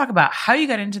 let's talk about how you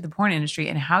got into the porn industry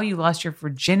and how you lost your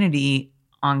virginity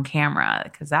on camera,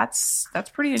 because that's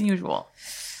pretty unusual.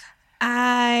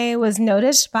 I was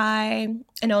noticed by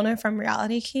an owner from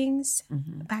Reality Kings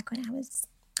back when I was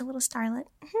a little starlet.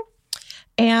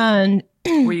 And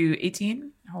were you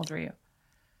 18? How old were you?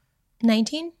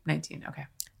 19. 19, okay.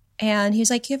 And he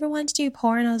was like, you ever wanted to do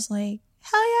porn? I was like,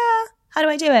 hell yeah. How do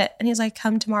I do it? And he's like,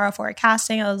 come tomorrow for a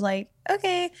casting. I was like,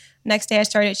 okay. Next day I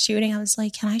started shooting. I was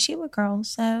like, can I shoot with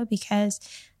girls though? Because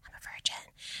I'm a virgin.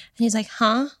 And he's like,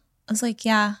 huh? I was like,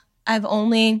 yeah. I've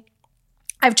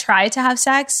tried to have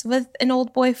sex with an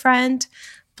old boyfriend.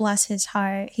 Bless his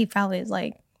heart. He probably is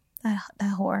like, that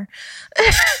whore.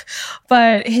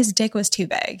 But his dick was too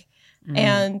big.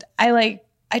 And I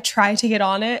tried to get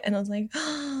on it and I was like,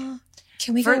 oh,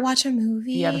 can we go watch a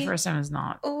movie? Yeah, the first time is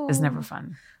never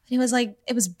fun. It was like,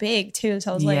 it was big too.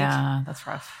 So I was like, yeah, that's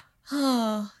rough.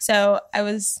 Oh, so I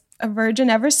was a virgin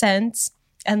ever since.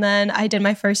 And then I did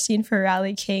my first scene for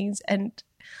Reality Kings and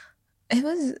it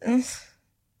wasn't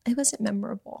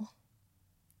memorable.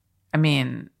 I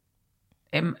mean,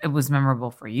 it was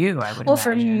memorable for you, I would Well, imagine.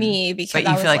 for me, because but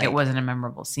you feel like it wasn't a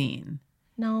memorable scene.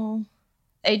 No.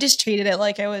 I just treated it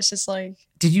like it was just like.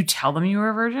 Did you tell them you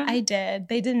were a virgin? I did.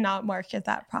 They did not market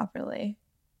that properly.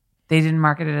 They didn't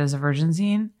market it as a virgin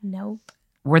scene? Nope.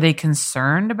 Were they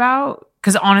concerned about?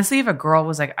 Because honestly, if a girl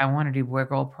was like, I want to do boy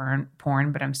girl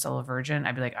porn, but I'm still a virgin,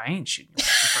 I'd be like, I ain't shooting you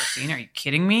for a scene. Are you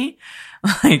kidding me?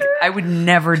 Like, I would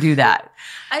never do that.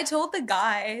 I told the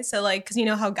guy, so like, because you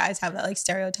know how guys have that like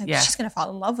stereotype. Yeah. She's gonna fall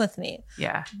in love with me.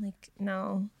 Yeah. I'm like,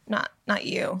 no, not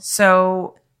you.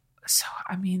 So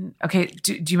I mean, okay.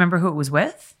 Do you remember who it was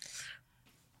with?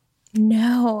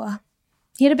 No,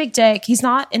 he had a big dick. He's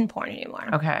not in porn anymore.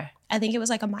 Okay. I think it was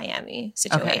like a Miami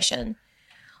situation. Okay.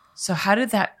 So how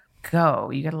did that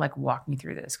go? You got to like walk me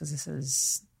through this because this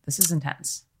is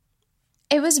intense.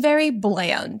 It was very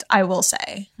bland, I will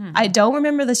say. I don't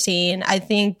remember the scene. I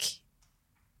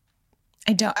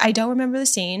don't remember the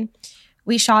scene.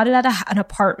 We shot it at an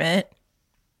apartment.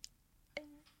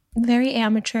 Very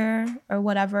amateur or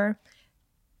whatever.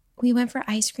 We went for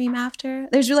ice cream after.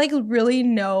 There's no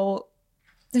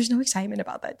excitement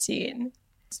about that scene.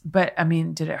 But I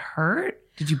mean, did it hurt?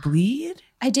 Did you bleed?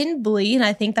 I didn't bleed, and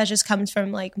I think that just comes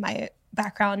from like my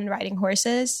background in riding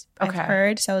horses. Okay. I've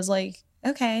heard, so I was like,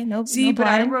 okay, no. See, no but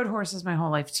I blood. rode horses my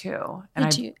whole life too.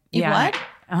 Did you? You what?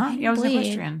 Yeah, I was bleed.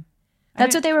 equestrian.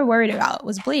 That's what they were worried about,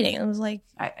 was bleeding. I was like,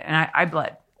 I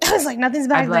bled. I was like, nothing's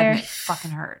back I bled there. and it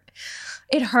fucking hurt.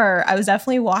 It hurt. I was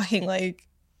definitely walking like,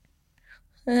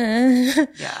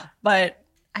 Yeah. But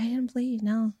I didn't bleed.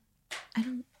 No, I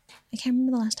can't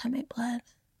remember the last time I bled.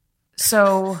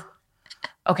 So,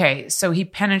 okay. So he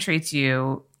penetrates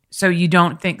you. So you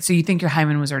think your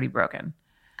hymen was already broken.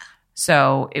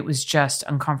 So it was just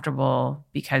uncomfortable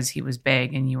because he was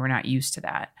big and you were not used to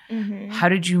that. Mm-hmm. How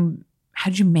did you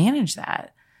manage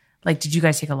that? Like, did you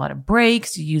guys take a lot of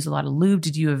breaks? Did you use a lot of lube?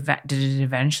 Did it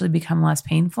eventually become less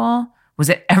painful? Was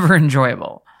it ever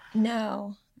enjoyable?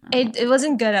 No, it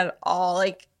wasn't good at all.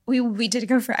 Like we did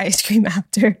go for ice cream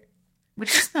after,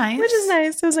 which is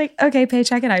nice. It was like, okay,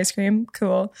 paycheck and ice cream,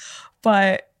 cool.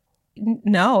 But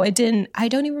no, it didn't. I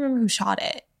don't even remember who shot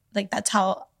it. Like that's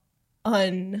how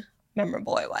unmemorable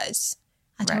it was.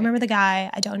 I don't remember the guy.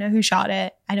 I don't know who shot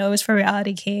it. I know it was for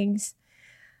Reality Kings.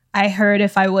 I heard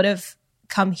if I would have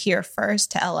come here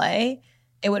first to LA,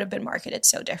 it would have been marketed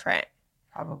so different.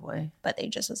 Probably. But they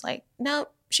just was like, no,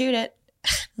 shoot it. I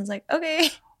was like, okay.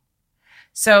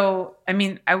 So, I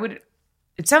mean,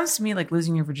 it sounds to me like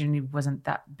losing your virginity wasn't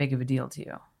that big of a deal to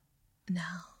you. No.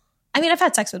 I mean, I've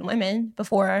had sex with women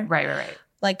before. Right.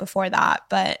 Like before that,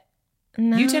 but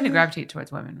no. You tend to gravitate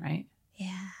towards women, right?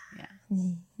 Yeah.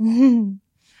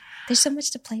 There's so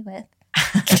much to play with.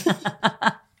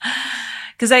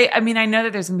 Because I know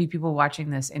that there's going to be people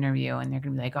watching this interview and they're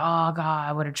going to be like, oh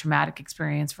God, what a traumatic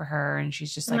experience for her. And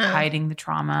she's just like hiding the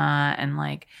trauma and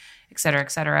like, et cetera,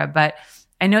 et cetera. But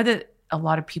I know that a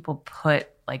lot of people put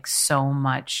like so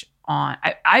much on.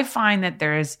 I find that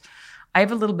I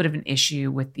have a little bit of an issue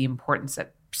with the importance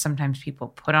that sometimes people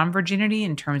put on virginity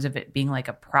in terms of it being like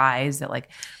a prize that like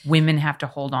women have to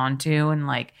hold on to and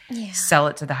like sell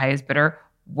it to the highest bidder,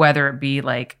 whether it be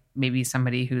like maybe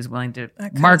somebody who's willing to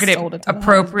market it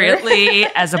appropriately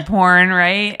as a porn,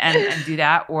 right? And do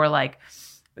that, or like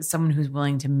someone who's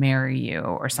willing to marry you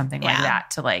or something like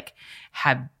that to like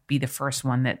be the first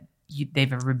one that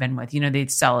they've ever been with. You know,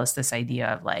 they'd sell us this idea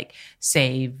of like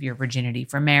save your virginity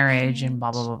for marriage and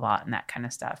blah, blah, blah, blah, and that kind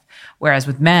of stuff. Whereas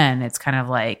with men, it's kind of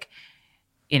like,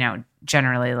 you know,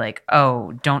 generally like,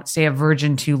 oh, don't stay a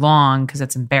virgin too long because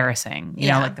it's embarrassing. You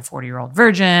know, like the 40-year-old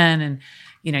virgin, and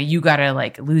you know, you got to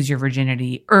like lose your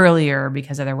virginity earlier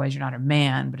because otherwise you're not a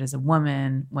man. But as a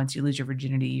woman, once you lose your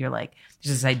virginity, you're like,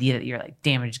 there's this idea that you're like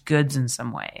damaged goods in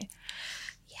some way.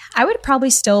 Yeah, I would probably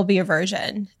still be a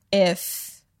virgin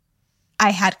if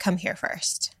I had come here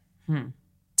first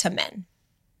to men.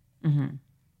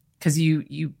 Because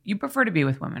you prefer to be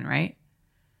with women, right?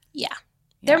 Yeah.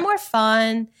 They're more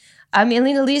fun. I mean,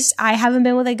 at least I haven't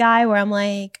been with a guy where I'm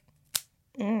like,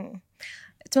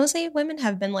 It's mostly women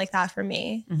have been like that for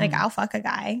me. Like, I'll fuck a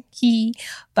guy.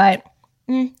 But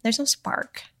there's no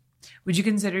spark. Would you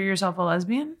consider yourself a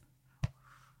lesbian?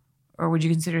 Or would you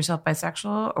consider yourself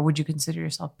bisexual? Or would you consider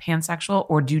yourself pansexual?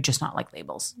 Or do you just not like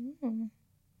labels?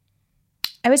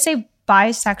 I would say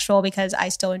bisexual because I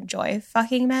still enjoy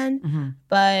fucking men,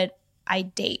 but I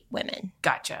date women.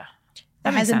 Gotcha.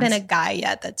 There hasn't been a guy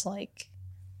yet that's like,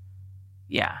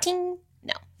 ting.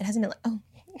 No, it hasn't been like, oh.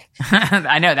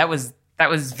 I know that was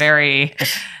great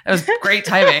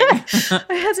timing. It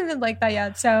hasn't been like that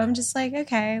yet. So I'm just like,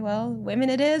 okay, well,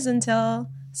 women it is until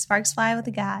sparks fly with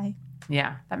a guy.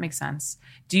 Yeah, that makes sense.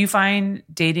 Do you find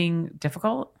dating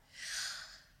difficult?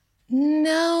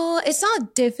 No, it's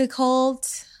not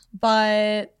difficult,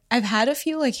 but I've had a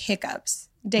few like hiccups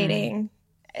dating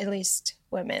at least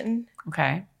women.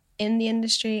 Okay. In the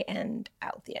industry and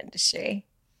out the industry.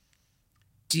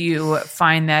 Do you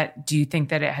think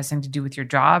that it has something to do with your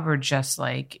job, or just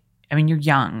like, I mean, you're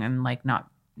young and like not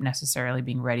necessarily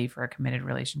being ready for a committed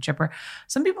relationship, or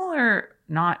some people are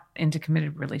not into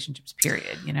committed relationships,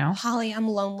 period, you know? Holly, I'm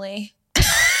lonely.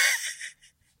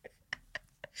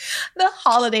 The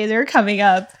holidays are coming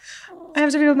up. I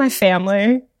have to be with my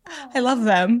family. I love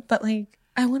them, but like,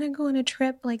 I want to go on a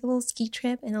trip, like a little ski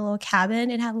trip in a little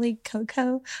cabin and have like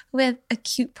cocoa with a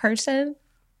cute person.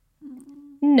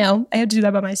 No, I have to do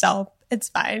that by myself. It's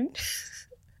fine.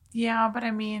 Yeah, but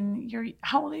I mean,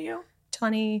 how old are you?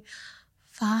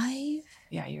 25.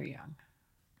 Yeah, you're young.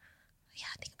 Yeah,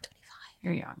 I think I'm 25.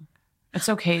 You're young. It's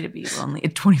okay to be lonely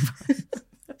at 25.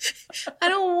 I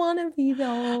don't want to be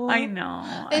though. I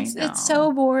know. It's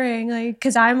so boring. Like,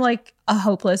 because I'm like a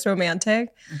hopeless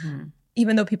romantic,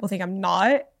 even though people think I'm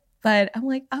not. But I'm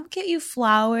like, I'll get you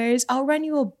flowers. I'll run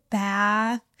you a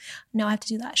bath. No, I have to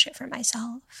do that shit for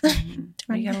myself. You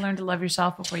got to learn to love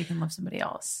yourself before you can love somebody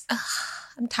else.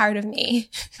 I'm tired of me.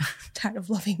 I'm tired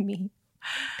of loving me.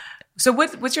 So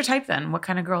what's your type then? What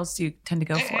kind of girls do you tend to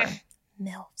go for?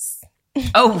 MILFs.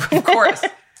 Oh, of course.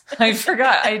 I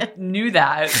forgot. I knew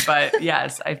that, but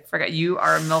yes, I forgot. You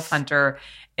are a MILF hunter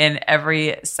in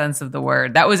every sense of the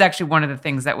word. That was actually one of the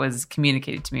things that was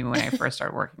communicated to me when I first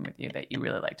started working with you, that you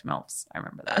really liked MILFs. I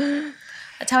remember that.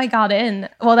 That's how I got in.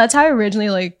 Well, that's how I originally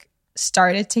like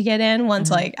started to get in. Once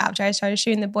like after I started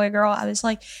shooting The Boy Girl, I was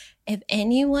like, if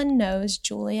anyone knows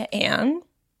Julia Ann,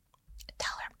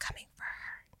 tell her I'm coming for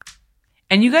her.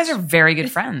 And you guys are very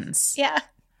good friends. Yeah.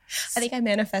 I think I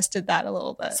manifested that a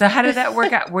little bit. So how did that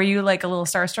work out? Were you like a little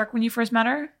starstruck when you first met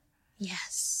her?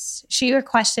 Yes. She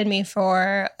requested me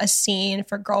for a scene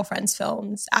for Girlfriends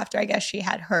Films after I guess she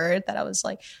had heard that I was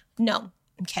like, no,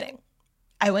 I'm kidding.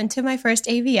 I went to my first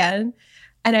AVN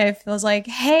and I was like,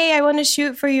 hey, I want to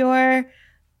shoot for your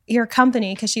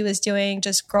company, because she was doing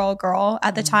just girl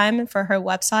at the time for her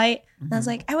website. And I was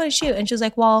like, I want to shoot. And she was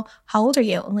like, well, how old are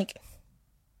you? I'm like,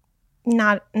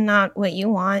 not what you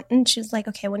want. And she was like,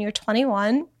 okay, when you're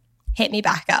 21, hit me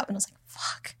back up. And I was like,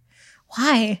 fuck,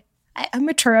 why? I'm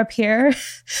mature up here.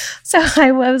 So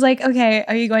I was like, okay,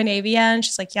 are you going to AVN?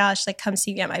 She's like, yeah. She's like, come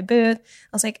see me at my booth. I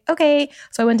was like, okay.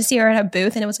 So I went to see her at a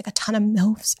booth and it was like a ton of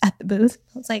MILFs at the booth.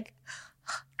 I was like,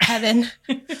 heaven.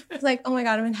 I was like, oh my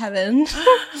God, I'm in heaven.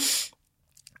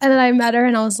 And then I met her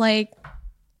and I was like,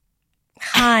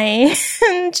 hi.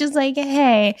 And she's like,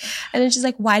 hey. And then she's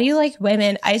like, why do you like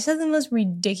women? I said the most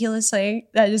ridiculous thing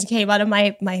that just came out of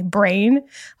my brain. I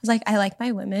was like, I like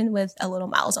my women with a little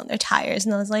miles on their tires.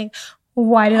 And I was like,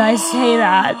 why did I say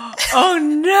that?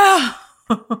 Oh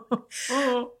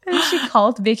no. And she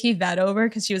called Vicky Vet over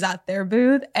because she was at their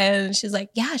booth. And she's like,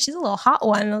 yeah, she's a little hot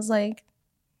one. And I was like,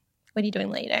 what are you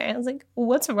doing later? And I was like,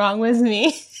 what's wrong with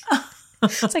me?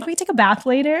 It's like, we take a bath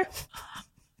later.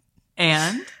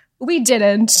 And? We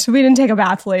didn't take a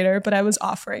bath later, but I was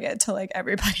offering it to like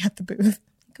everybody at the booth.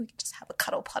 Like, we could just have a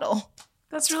cuddle puddle.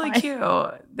 That's really cute.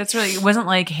 That's really, it wasn't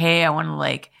like, hey, I want to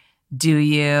like do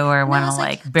you, or want to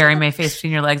like bury my face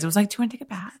between your legs. It was like, do you want to take a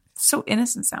bath? It's so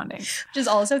innocent sounding. Which is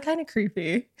also kind of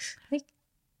creepy. Like,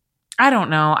 I don't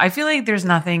know. I feel like there's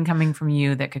nothing coming from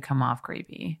you that could come off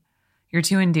creepy. You're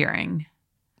too endearing.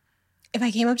 If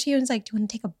I came up to you and was like, do you want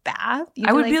to take a bath?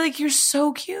 I would be like, you're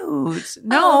so cute.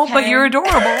 No, but you're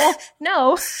adorable.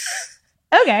 No.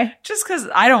 Okay. Just because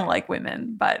I don't like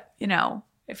women, but you know,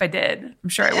 if I did, I'm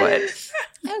sure I would.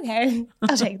 Okay.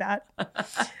 I'll take that.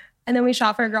 And then we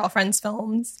shot for Girlfriends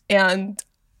Films and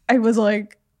I was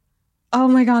like, oh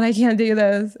my God, I can't do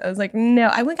this. I was like, no.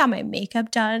 I went and got my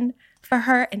makeup done for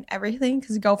her and everything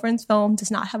because Girlfriends Film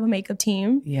does not have a makeup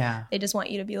team. Yeah. They just want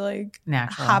you to be like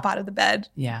natural, hop out of the bed.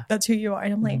 Yeah. That's who you are.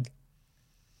 And I'm like,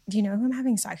 do you know who I'm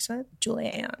having sex with? Julia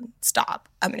Ann. Stop.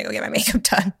 I'm going to go get my makeup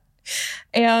done.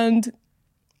 And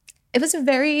it was a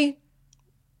very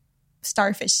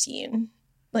starfish scene.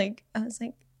 Like, I was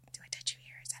like, do I touch you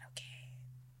here? Is that okay?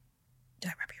 Do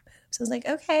I rub your boobs? I was like,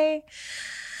 okay.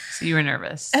 So you were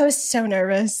nervous. I was so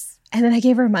nervous. And then I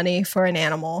gave her money for an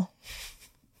animal.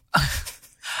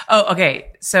 Oh,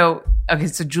 okay. So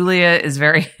Julia is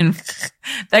very,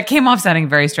 that came off sounding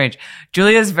very strange.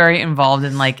 Julia is very involved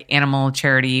in like animal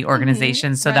charity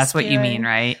organizations. So that's what you mean,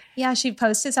 right? Yeah. She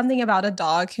posted something about a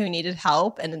dog who needed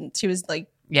help. And she was like,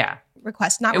 yeah.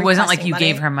 It wasn't like you money.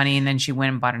 gave her money and then she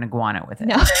went and bought an iguana with it.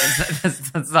 No.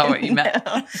 That's not what you meant.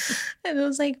 No. And it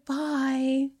was like,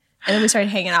 bye. And then we started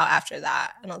hanging out after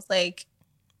that. And I was like,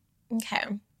 okay.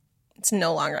 It's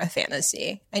no longer a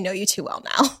fantasy. I know you too well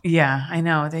now. Yeah, I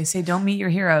know. They say don't meet your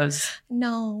heroes.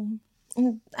 No.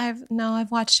 I've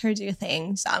watched her do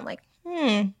things. So I'm like,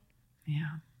 Yeah.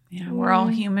 We're all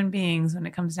human beings when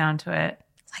it comes down to it.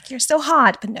 It's like, you're so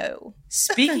hot, but no.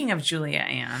 Speaking of Julia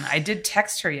Ann, I did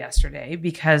text her yesterday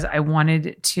because I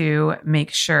wanted to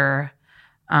make sure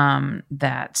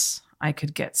that I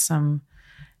could get some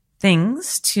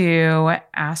things to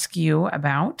ask you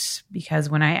about,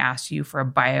 because when I asked you for a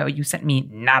bio, you sent me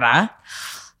nada.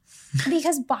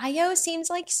 Because bio seems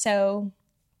like so,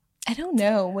 I don't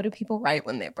know. What do people write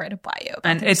when they write a bio?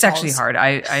 And it's actually hard.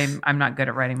 I'm not good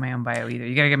at writing my own bio either.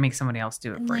 You got to make somebody else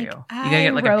do it for you. You got to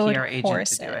get like a PR agent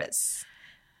to do it.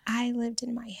 I lived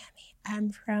in Miami.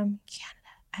 I'm from Canada.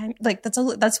 I'm like,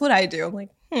 that's what I do. I'm like,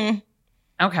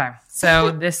 Okay. So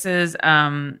this is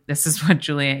what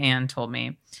Julia Ann told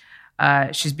me.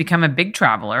 She's become a big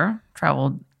traveler,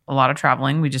 traveled a lot of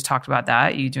traveling. We just talked about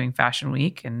that. You doing Fashion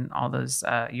Week and all those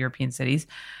European cities.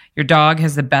 Your dog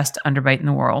has the best underbite in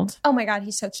the world. Oh my God,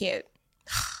 he's so cute.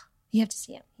 You have to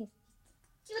see him. He's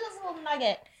a little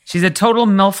nugget. She's a total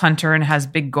MILF hunter and has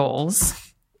big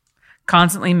goals,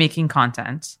 constantly making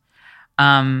content.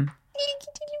 Oh,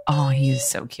 he's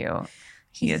so cute.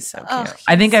 He is so cute. Oh,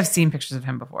 I think I've seen pictures of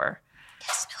him before.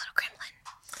 Yes, my little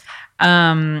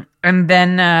gremlin. And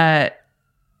then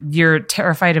you're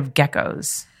terrified of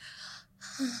geckos.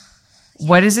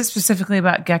 What is it specifically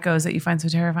about geckos that you find so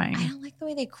terrifying? I don't like the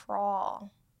way they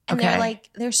crawl. And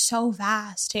they're so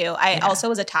vast too. I also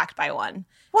was attacked by one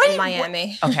in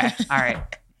Miami. Okay. All right.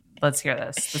 Let's hear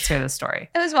this. Let's hear this story.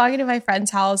 I was walking to my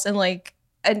friend's house and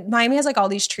Miami has like all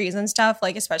these trees and stuff,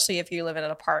 like especially if you live in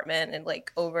an apartment and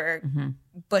like over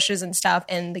bushes and stuff.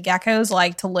 And the geckos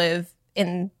like to live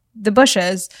in the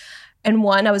bushes. And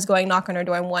one, I was going knock on her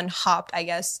door, and one hopped, I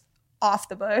guess, off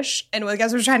the bush. And I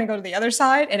guess was trying to go to the other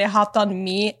side, and it hopped on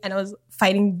me, and I was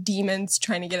fighting demons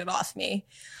trying to get it off me.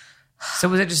 So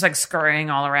was it just like scurrying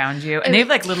all around you? And they have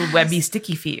like little webby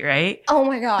sticky feet, right? Oh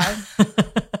my God.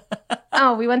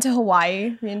 We went to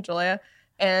Hawaii, me and Julia,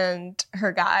 and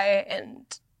her guy, and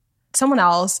someone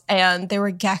else, and there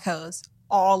were geckos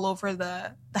all over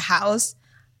the house.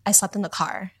 I slept in the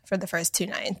car for the first 2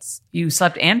 nights. You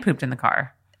slept and pooped in the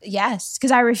car? Yes,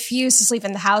 because I refused to sleep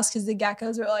in the house because the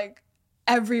geckos were like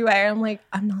everywhere. I'm like,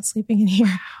 I'm not sleeping in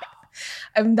here.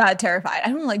 I'm that terrified. I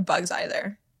don't like bugs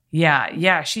either.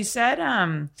 Yeah. She said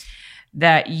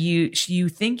that you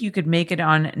think you could make it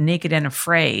on Naked and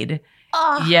Afraid,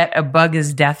 yet a bug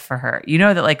is death for her. You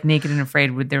know that like Naked and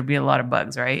Afraid, would there be a lot of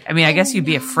bugs, right? I mean, I guess you'd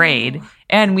be afraid.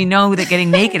 And we know that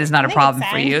getting naked is not a problem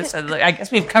for you. So like, I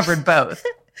guess we've covered both.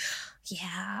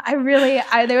 Yeah,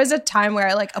 there was a time where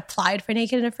I like applied for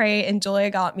Naked and Afraid, and Julia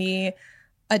got me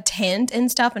a tent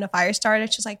and stuff and a fire starter.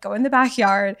 She's like, go in the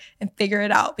backyard and figure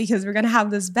it out, because we're going to have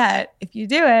this bet. If you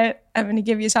do it, I'm going to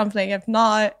give you something. If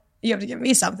not, you have to give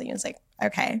me something. And it's like,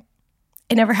 okay.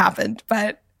 It never happened,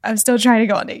 but I'm still trying to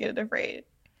go on Naked and Afraid.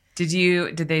 They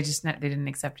didn't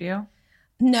accept you?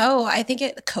 No, I think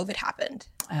COVID happened.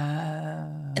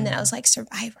 And then I was like,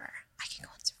 Survivor. I can go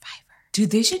on Survivor.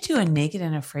 Dude, they should do a Naked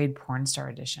and Afraid porn star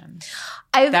edition.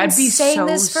 I've been saying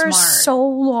this for so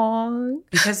long.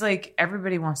 Because like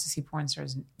everybody wants to see porn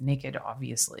stars naked,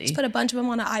 obviously. Just put a bunch of them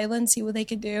on an island, see what they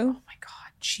could do. Oh my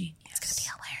God, genius. It's going to be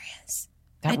hilarious.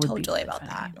 I told Julie about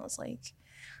that, and I was like,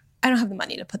 I don't have the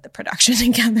money to put the production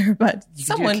together, but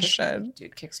someone should. Do a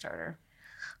Kickstarter.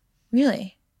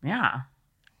 Really? Yeah.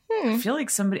 I feel like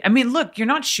somebody, I mean, look, you're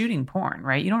not shooting porn,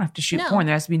 right? You don't have to shoot porn.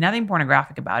 There has to be nothing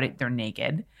pornographic about it. They're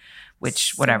naked,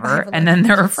 which whatever. And then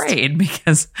they're afraid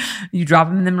because you drop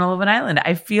them in the middle of an island.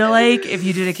 I feel like if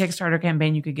you did a Kickstarter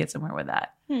campaign, you could get somewhere with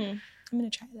that. I'm going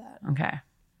to try that. Okay.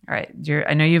 All right.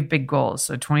 I know you have big goals.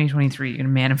 So 2023, you're going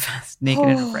to manifest Naked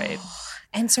and Afraid.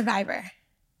 And Survivor.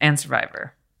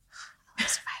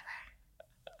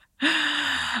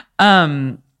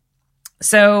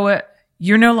 So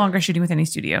you're no longer shooting with any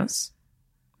studios.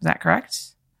 Is that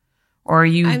correct? Or are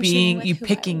you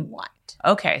picking?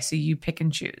 Okay, so you pick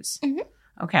and choose.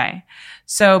 Mm-hmm. Okay.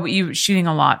 So but you're shooting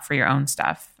a lot for your own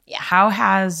stuff. Yeah. How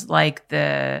has like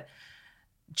the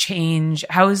way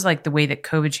that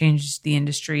COVID changed the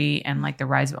industry and like the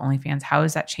rise of OnlyFans, how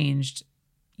has that changed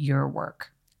your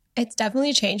work? It's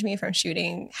definitely changed me from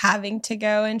having to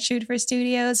go and shoot for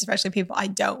studios, especially people I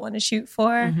don't want to shoot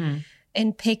for,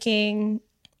 and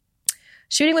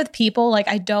shooting with people like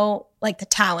I don't like the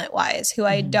talent wise who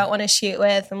I don't want to shoot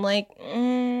with. I'm like,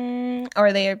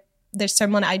 or there's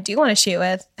someone I do want to shoot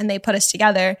with and they put us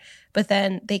together, but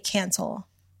then they cancel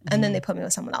and then they put me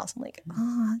with someone else. I'm like,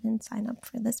 I didn't sign up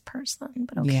for this person,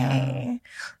 but okay. Yeah.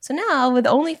 So now with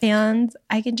OnlyFans,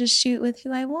 I can just shoot with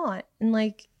who I want and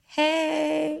like,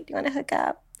 hey, do you want to hook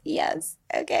up? Yes.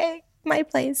 Okay. My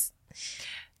place.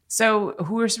 So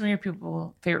who are some of your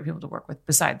favorite people to work with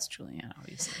besides Julianne,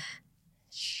 obviously?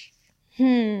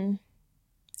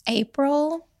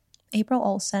 April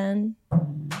Olsen.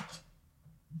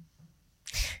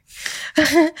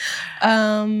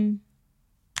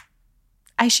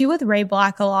 I shoot with Ray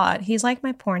Black a lot. He's like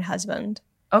my porn husband.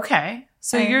 Okay.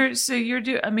 So having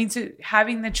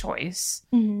the choice,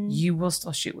 you will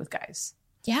still shoot with guys.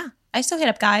 Yeah. I still hit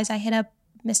up guys. I hit up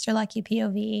Mr. Lucky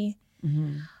POV.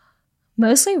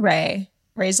 Mostly Ray.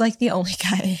 Ray's like the only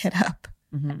guy I hit up.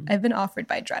 I've been offered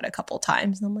by Dredd a couple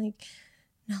times and I'm like,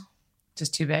 no.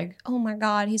 Just too big? Oh my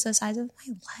God. He's the size of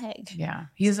my leg. Yeah.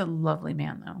 He is a lovely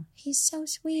man though. He's so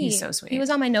sweet. He was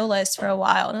on my no list for a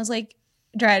while and I was like,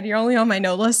 Dredd, you're only on my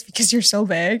no list because you're so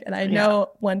big. And I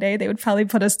know one day they would probably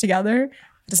put us together.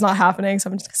 It's not happening. So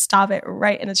I'm just going to stop it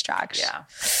right in its tracks. Yeah.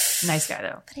 Nice guy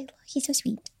though. But he's so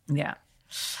sweet. Yeah.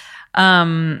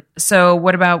 So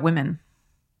what about women?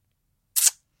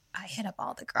 I hit up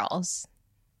all the girls.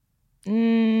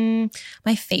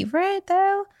 My favorite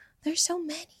though, there's so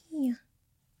many.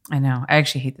 I know. I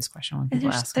actually hate this question when people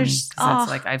ask me because it's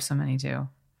like I have so many too.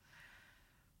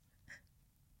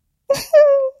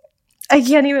 I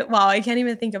can't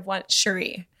even think of one.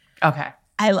 Cherie. Okay.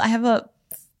 I have a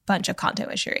bunch of content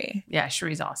with Cherie. Yeah,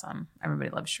 Cherie's awesome. Everybody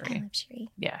loves Cherie. I love Cherie.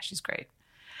 Yeah, she's great.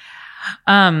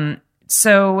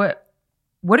 So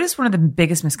what is one of the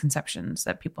biggest misconceptions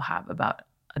that people have about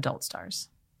adult stars?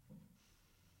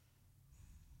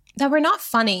 That we're not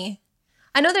funny.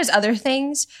 I know there's other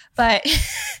things, but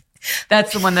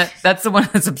that's the one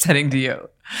that's upsetting to you.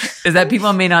 Is that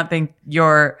people may not think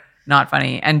you're not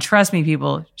funny. And trust me,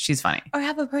 people, she's funny. Or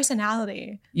have a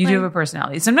personality. You do have a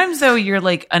personality. Sometimes though, you're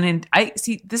like, I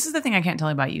see, this is the thing I can't tell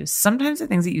about you. Sometimes the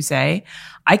things that you say,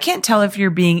 I can't tell if you're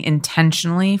being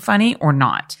intentionally funny or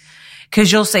not. Cause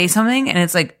you'll say something and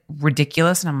it's like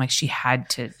ridiculous. And I'm like, she had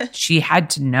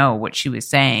to know what she was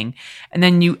saying. And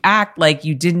then you act like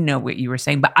you didn't know what you were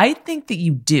saying. But I think that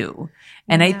you do.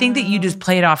 And I think that you just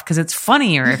play it off because it's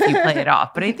funnier if you play it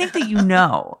off. But I think that you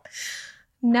know.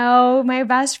 No, my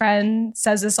best friend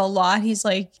says this a lot. He's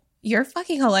like, you're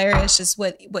fucking hilarious just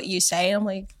what you say. I'm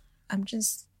like, I'm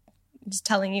just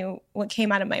telling you what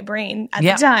came out of my brain at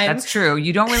the time. That's true.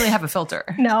 You don't really have a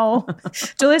filter. No.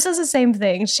 Julia says the same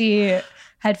thing. She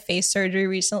had face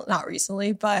surgery not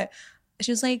recently, but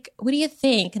she was like, what do you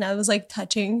think? And I was like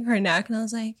touching her neck and I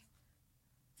was like,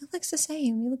 it looks the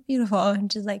same. You look beautiful.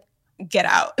 And she's like, get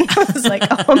out. And I was like,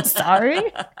 oh, I'm sorry.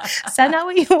 Is that not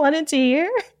what you wanted to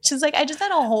hear? She's like, I just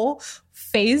had a whole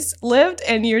facelift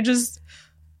and you're just,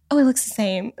 oh, it looks the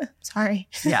same. Sorry.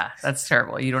 Yeah, that's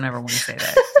terrible. You don't ever want to say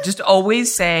that. Just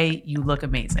always say you look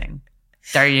amazing.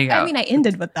 There you go. I mean, I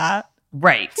ended with that.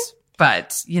 Right.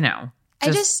 But, I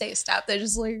just say stuff that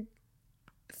just like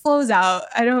flows out.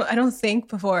 I don't think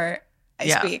before I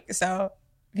speak. So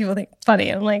people think it's funny.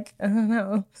 I'm like, I don't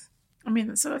know. I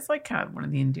mean, so that's like kind of one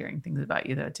of the endearing things about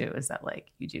you though too, is that like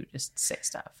you do just say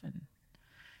stuff and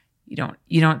you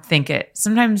don't think it.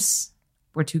 Sometimes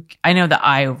I know that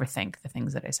I overthink the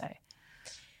things that I say.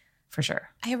 For sure.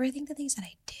 I overthink the things that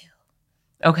I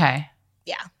do. Okay.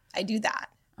 Yeah, I do that.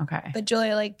 Okay. But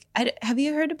Julia, have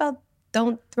you heard about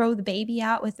don't throw the baby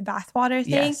out with the bathwater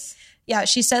thing? Yes. Yeah,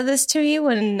 she said this to me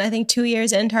when I think 2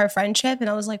 years into our friendship. And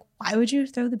I was like, why would you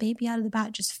throw the baby out of the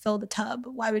bath? Just fill the tub.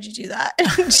 Why would you do that?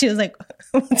 And she was like,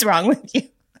 what's wrong with you?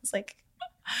 I was like.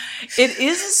 It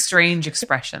is a strange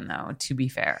expression though, to be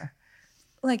fair.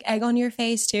 Like egg on your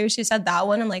face too. She said that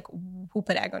one. I'm like, who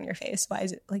put egg on your face? Why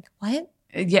is it like, what?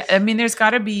 Yeah, I mean, there's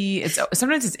got to be.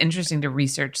 Sometimes it's interesting to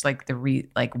research like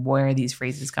where these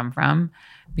phrases come from,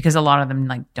 because a lot of them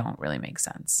like don't really make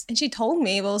sense. And she told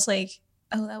me, it was like,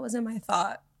 oh, that wasn't my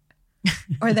thought,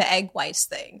 or the egg whites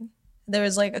thing. There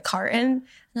was like a carton, and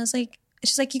I was like,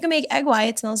 she's like, you can make egg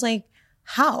whites, and I was like,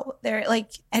 how? They're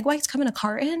like egg whites come in a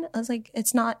carton. I was like,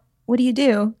 it's not. What do you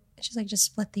do? And she's like, just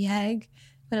split the egg.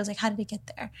 But I was like, how did it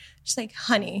get there? She's like,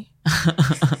 honey.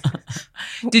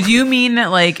 Did you mean that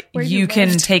like you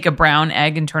can take a brown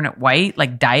egg and turn it white,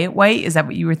 like dye it white? Is that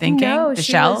what you were thinking? No, the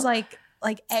she shell? was like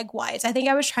egg whites. I think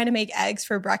I was trying to make eggs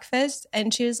for breakfast.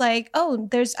 And she was like, oh,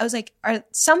 I was like,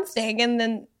 something. And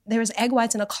then there was egg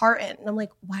whites in a carton. And I'm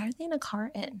like, why are they in a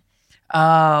carton?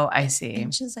 Oh, I see.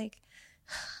 And she's like,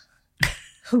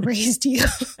 who raised you?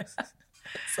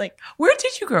 It's like, where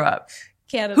did you grow up?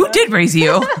 Canada. Who did raise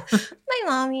you? My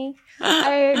mommy.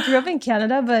 I grew up in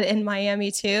Canada, but in Miami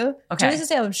too. Okay. She used to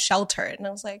say I was sheltered. And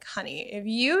I was like, honey, if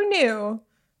you knew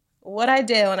what I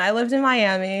did when I lived in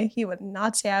Miami, you would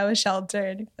not say I was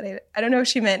sheltered. But I don't know if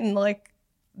she meant in like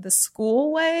the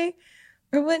school way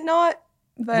or whatnot.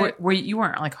 But you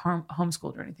weren't like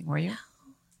homeschooled or anything, were you?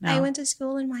 No. I went to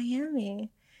school in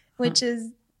Miami, which is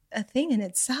a thing in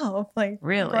itself. Like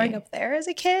really? Growing up there as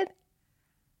a kid.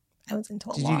 I was into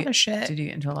a lot of shit. Did you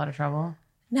get into a lot of trouble?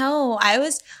 No,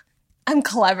 I'm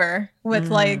clever with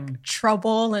like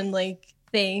trouble and like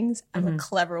things. I'm a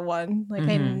clever one. Like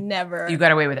I never. You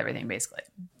got away with everything basically.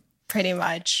 Pretty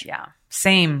much. Yeah.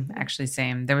 Same. Actually,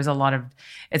 same. There was a lot of,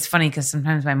 it's funny because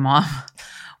sometimes my mom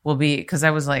will be, because I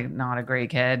was like not a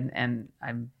great kid and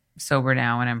I'm sober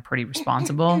now and I'm pretty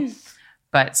responsible.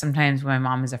 But sometimes when my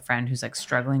mom is a friend who's like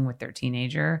struggling with their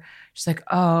teenager, she's like,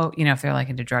 oh, if they're like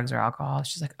into drugs or alcohol,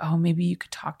 she's like, oh, maybe you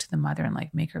could talk to the mother and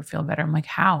like make her feel better. I'm like,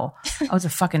 how? I was a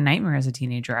fucking nightmare as a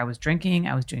teenager. I was drinking.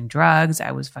 I was doing drugs.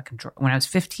 I was when I was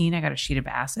 15, I got a sheet of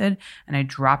acid and I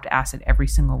dropped acid every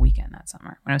single weekend that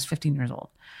summer when I was 15 years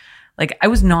old. Like I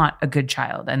was not a good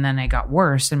child. And then I got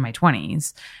worse in my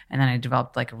 20s. And then I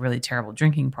developed like a really terrible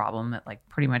drinking problem that like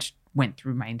pretty much went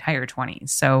through my entire 20s.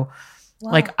 So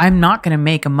wow. Like, I'm not going to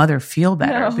make a mother feel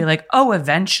better. No. Be like, oh,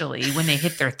 eventually when they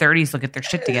hit their 30s, they'll get their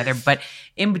shit together. But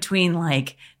in between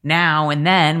like now and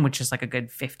then, which is like a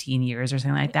good 15 years or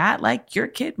something like that, like your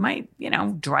kid might,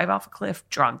 drive off a cliff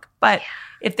drunk. But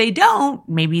if they don't,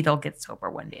 maybe they'll get sober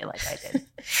one day like I did.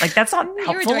 Like, that's not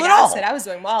helpful you were doing at all. acid. I was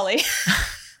doing Molly.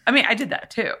 I mean, I did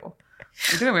that too.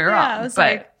 Don't get me wrong.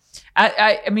 But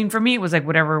I mean, for me, it was like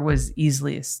whatever was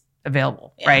easiest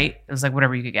available, right? It was like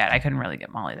whatever you could get. I couldn't really get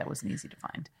Molly. That wasn't easy to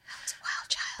find. I was a wild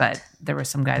child. But there was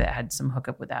some guy that had some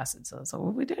hookup with acid, so that's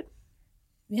what we did.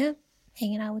 Yeah.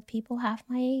 Hanging out with people half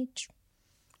my age.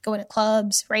 Going to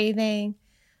clubs, raving.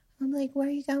 I'm like, where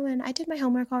are you going? I did my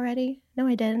homework already. No,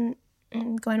 I didn't.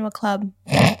 Going to a club.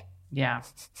 Yeah.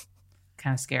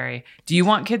 Kind of scary. Do you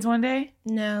want kids one day?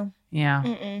 No. Yeah.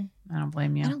 Mm-mm. I don't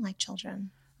blame you. I don't like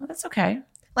children. Well, that's okay.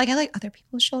 Like, I like other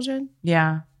people's children.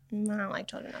 Yeah. I don't like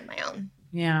children of my own.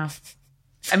 Yeah.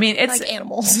 I mean, it's I like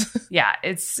animals. yeah,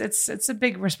 it's a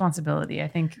big responsibility. I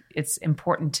think it's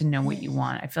important to know what you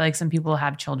want. I feel like some people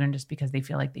have children just because they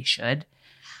feel like they should,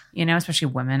 especially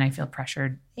women. I feel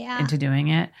pressured into doing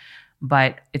it,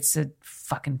 but it's a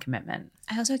fucking commitment.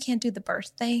 I also can't do the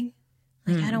birth thing.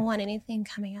 Like, I don't want anything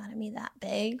coming out of me that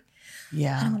big.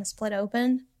 Yeah. I don't want to split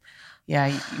open.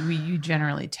 Yeah, you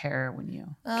generally tear when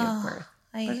you give birth.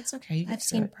 But it's okay. I've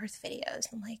seen birth videos.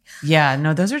 I'm like, yeah,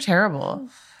 no, those are terrible.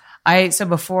 So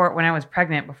before, when I was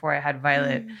pregnant, before I had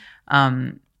Violet,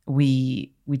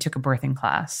 we took a birthing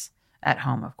class at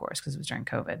home, of course, because it was during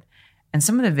COVID. And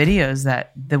some of the videos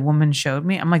that the woman showed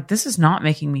me, I'm like, this is not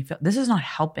making me feel, this is not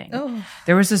helping. Oh.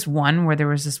 There was this one where there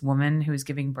was this woman who was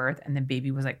giving birth and the baby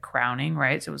was like crowning,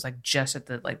 right? So it was like just at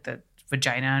the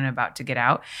vagina and about to get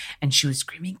out. And she was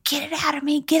screaming, get it out of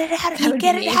me, get it out of me,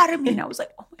 get it out of me. And I was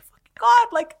like, oh my fucking God,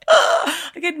 like,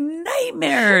 I get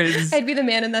nightmares. I'd be the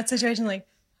man in that situation, like,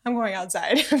 I'm going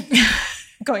outside.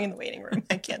 Going in the waiting room.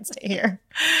 I can't stay here.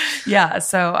 Yeah.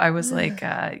 So I was like,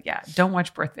 don't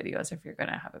watch birth videos if you're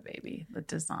going to have a baby. That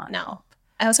does not. No.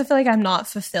 I also feel like I'm not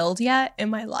fulfilled yet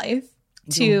in my life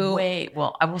to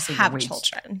I will say have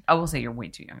children. I will say you're way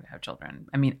too young to have children.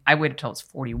 I mean, I waited till I was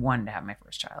 41 to have my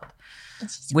first child,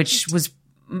 which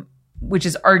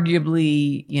is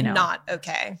arguably, not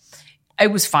okay.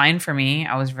 It was fine for me.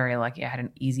 I was very lucky. I had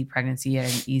an easy pregnancy. I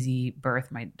had an easy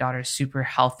birth. My daughter's super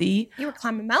healthy. You were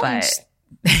climbing mountains.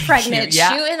 Pregnant,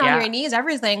 shooting on your knees,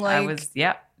 everything. Like, I was,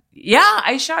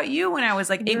 I shot you when I was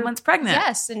like 8 months pregnant.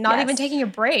 Yes, and not even taking a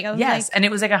break. I was like, and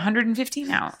it was like 115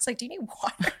 out. It's like, do you need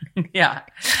water? Yeah.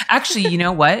 Actually, you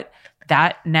know what?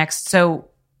 So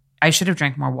I should have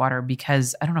drank more water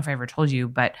because I don't know if I ever told you,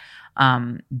 but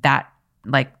that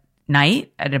like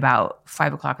night at about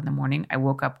 5 o'clock in the morning, I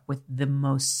woke up with the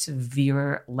most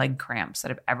severe leg cramps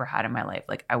that I've ever had in my life.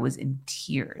 Like I was in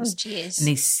tears. Oh,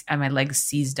 jeez. And my legs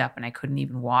seized up and I couldn't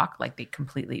even walk. Like they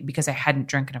completely, because I hadn't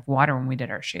drank enough water when we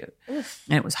did our shoot. Oof.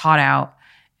 And it was hot out.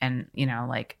 And,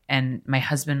 and my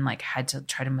husband like had to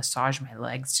try to massage my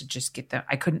legs to just get them.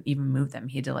 I couldn't even move them.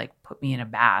 He had to like put me in a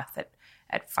bath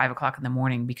at 5 o'clock in the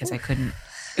morning because I couldn't,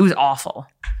 it was awful.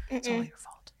 It's all your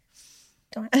fault.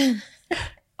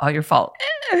 All your fault.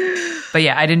 But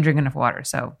yeah, I didn't drink enough water,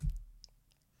 so.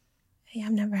 Yeah,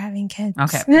 I'm never having kids.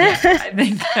 Okay. Yeah,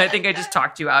 I think I just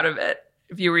talked you out of it,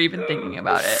 if you were even thinking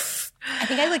about it. I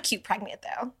think I look cute pregnant,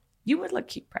 though. You would look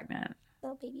cute pregnant.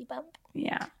 Little baby bump.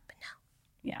 Yeah. But no.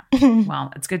 Yeah.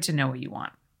 Well, it's good to know what you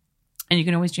want. And you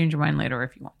can always change your mind later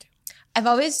if you want to. I've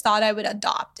always thought I would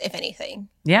adopt, if anything.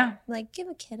 Yeah. Like, give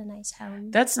a kid a nice home.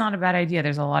 That's not a bad idea.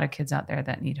 There's a lot of kids out there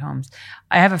that need homes.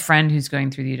 I have a friend who's going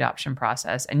through the adoption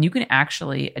process, and you can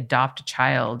actually adopt a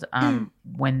child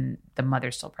when the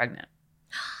mother's still pregnant.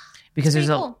 Because there's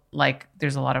a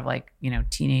lot of like,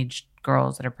 teenage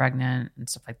girls that are pregnant and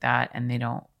stuff like that,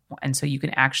 and so you can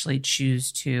actually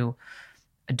choose to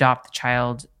adopt the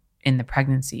child in the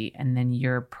pregnancy, and then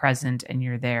you're present and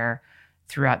you're there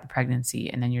throughout the pregnancy,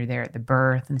 and then you're there at the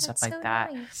birth and stuff like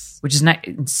that, which is not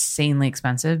insanely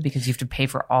expensive because you have to pay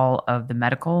for all of the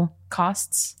medical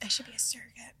costs. I should be a surrogate.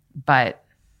 But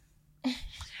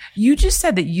you just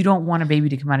said that you don't want a baby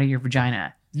to come out of your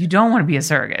vagina. You don't want to be a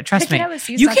surrogate. Trust me.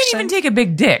 You can't even take a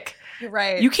big dick. You're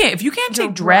right. You can't. If you can't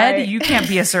take dread, you can't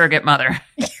be a surrogate mother.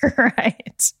 You're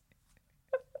right.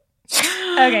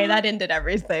 Okay, that ended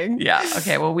everything. Yeah.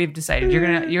 Okay. Well, we've decided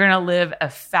you're gonna live a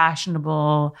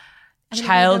fashionable,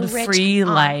 child-free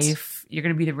life. You're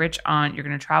going to be the rich aunt. You're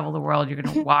going to travel the world. You're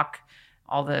going to walk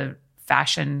all the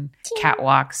fashion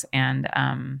catwalks, and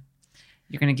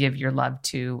you're going to give your love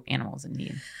to animals in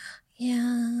need.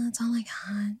 Yeah, that's all I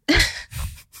got.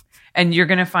 And you're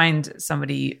going to find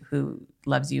somebody who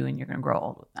loves you, and you're going to grow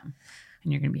old with them,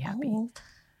 and you're going to be happy. Old.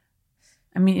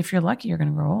 I mean, if you're lucky, you're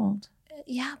going to grow old.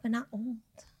 Yeah, but not old.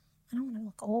 I don't want to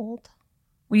look old.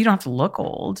 Well, you don't have to look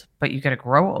old, but you got to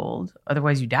grow old.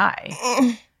 Otherwise, you die.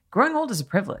 Growing old is a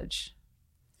privilege.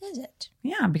 Is it?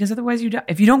 Yeah, because otherwise you die.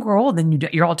 If you don't grow old, then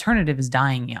your alternative is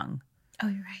dying young. Oh,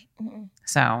 you're right. Mm-mm.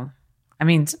 So, I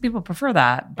mean, some people prefer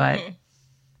that, but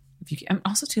if you can,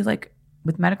 also too, like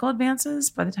with medical advances,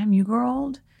 by the time you grow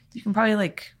old, you can probably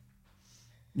like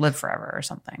live forever or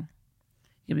something.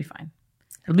 You'll be fine.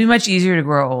 It'll be much easier to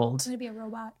grow old. It's going to be a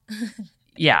robot.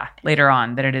 Yeah, later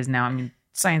on than it is now. I mean,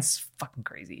 science is fucking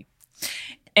crazy.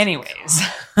 Anyways,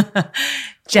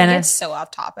 Jenna, it's so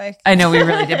off topic. I know we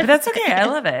really did, but that's okay. I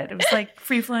love it. It was like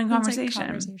free flowing conversation.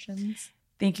 Conversations.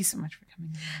 Thank you so much for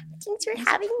coming on. Thanks for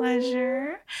having me.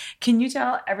 Pleasure. Can you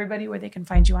tell everybody where they can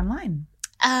find you online?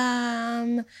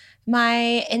 My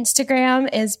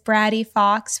Instagram is Braddy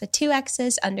Fox with 2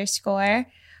 X's _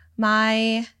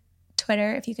 My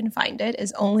Twitter, if you can find it,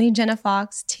 is only Jenna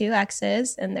Fox, 2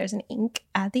 X's, and there's an ink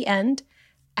at the end.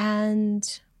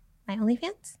 And my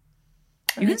OnlyFans.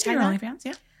 You can see your OnlyFans,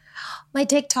 yeah. My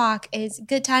TikTok is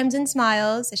Good Times and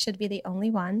Smiles. It should be the only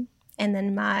one. And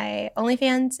then my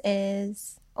OnlyFans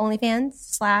is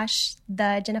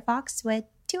OnlyFans/the Jenna Fox with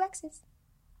 2 X's.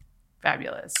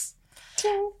 Fabulous.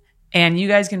 Ting. And you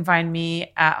guys can find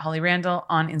me at Holly Randall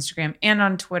on Instagram and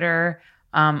on Twitter.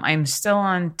 I'm still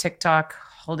on TikTok,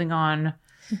 holding on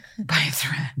by a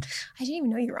thread. I didn't even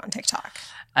know you were on TikTok.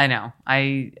 I know.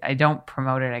 I don't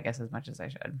promote it, I guess, as much as I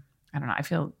should. I don't know. I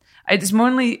feel it's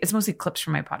mostly clips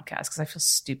from my podcast because I feel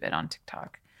stupid on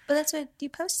TikTok. But that's what you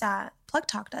post at. Plug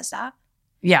Talk does that.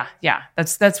 Yeah.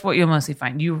 That's what you'll mostly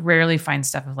find. You rarely find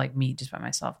stuff of like me just by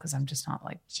myself because I'm just not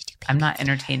like I'm not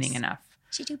entertaining enough.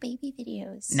 You should do baby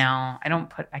videos. No,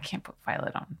 I can't put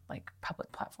Violet on like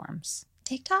public platforms.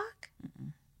 TikTok?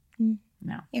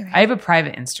 No. You're right. I have a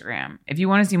private Instagram. If you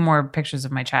want to see more pictures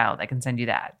of my child, I can send you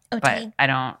that. Okay. But I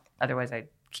don't. Otherwise, I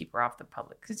keep her off the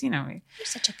public because You're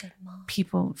such a good mom.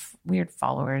 People, weird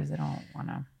followers. I don't want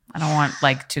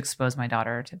like to expose my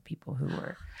daughter to people who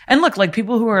are. And look, like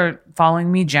people who are following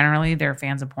me, generally they're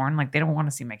fans of porn. Like they don't want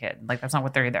to see my kid. Like that's not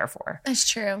what they're there for. That's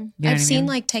true. You know I've seen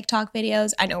like TikTok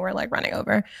videos. I know we're like running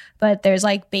over, but there's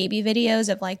like baby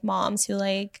videos of like moms who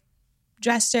like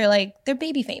dressed her like they're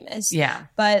baby famous. Yeah.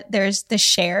 But there's the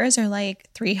shares are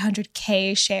like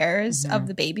 300K shares of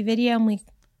the baby video. I'm like,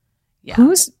 Yeah.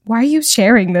 why are you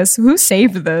sharing this? Who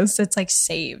saved this? It's like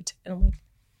saved. And I'm like,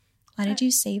 why did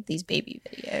you save these baby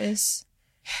videos?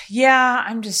 Yeah,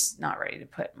 I'm just not ready to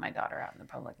put my daughter out in the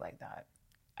public like that.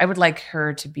 I would like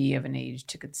her to be of an age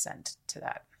to consent to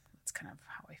that. That's kind of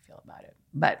how I feel about it.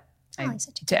 But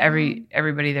to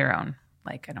everybody their own.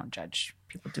 Like I don't judge.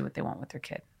 People do what they want with their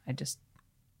kid. I just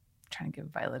trying to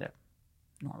give Violet a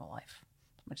normal life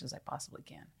as much as I possibly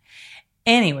can.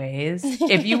 Anyways,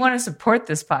 if you want to support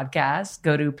this podcast,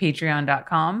 go to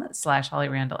patreon.com/Holly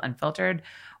Randall Unfiltered,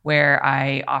 where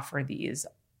I offer these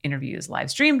interviews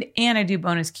live streamed and I do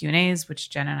bonus Q&As,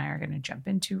 which Jen and I are going to jump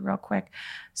into real quick.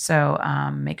 So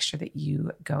make sure that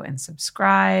you go and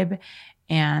subscribe.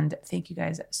 And thank you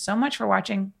guys so much for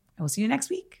watching. I will see you next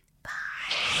week. Bye.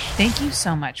 Thank you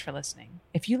so much for listening.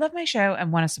 If you love my show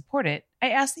and want to support it, I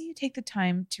ask that you take the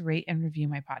time to rate and review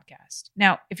my podcast.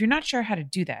 Now, if you're not sure how to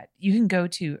do that, you can go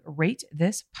to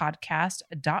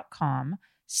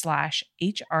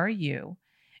ratethispodcast.com/HRU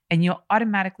and you'll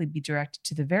automatically be directed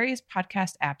to the various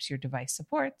podcast apps your device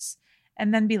supports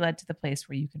and then be led to the place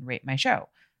where you can rate my show.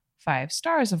 5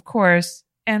 stars, of course,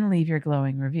 and leave your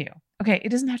glowing review. Okay, it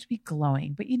doesn't have to be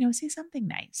glowing, but say something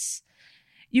nice.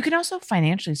 You can also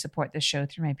financially support this show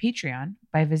through my Patreon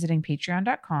by visiting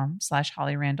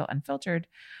patreon.com/Holly Randall Unfiltered,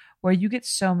 where you get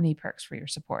so many perks for your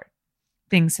support.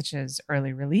 Things such as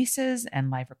early releases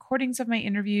and live recordings of my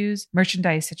interviews,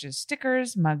 merchandise such as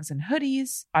stickers, mugs, and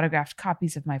hoodies, autographed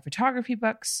copies of my photography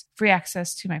books, free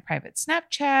access to my private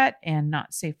Snapchat and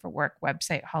Not Safe for Work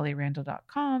website,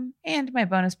 hollyrandall.com, and my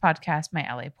bonus podcast, My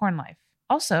LA Porn Life.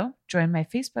 Also, join my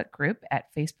Facebook group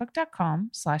at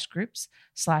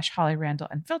facebook.com/groups/Holly Randall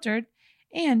Unfiltered,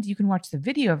 and you can watch the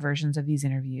video versions of these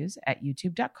interviews at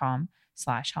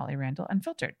youtube.com/Holly Randall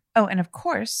Unfiltered. Oh, and of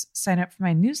course, sign up for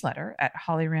my newsletter at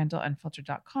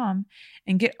hollyrandallunfiltered.com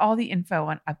and get all the info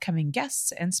on upcoming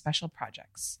guests and special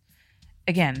projects.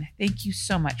 Again, thank you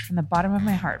so much from the bottom of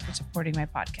my heart for supporting my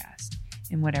podcast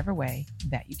in whatever way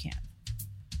that you can.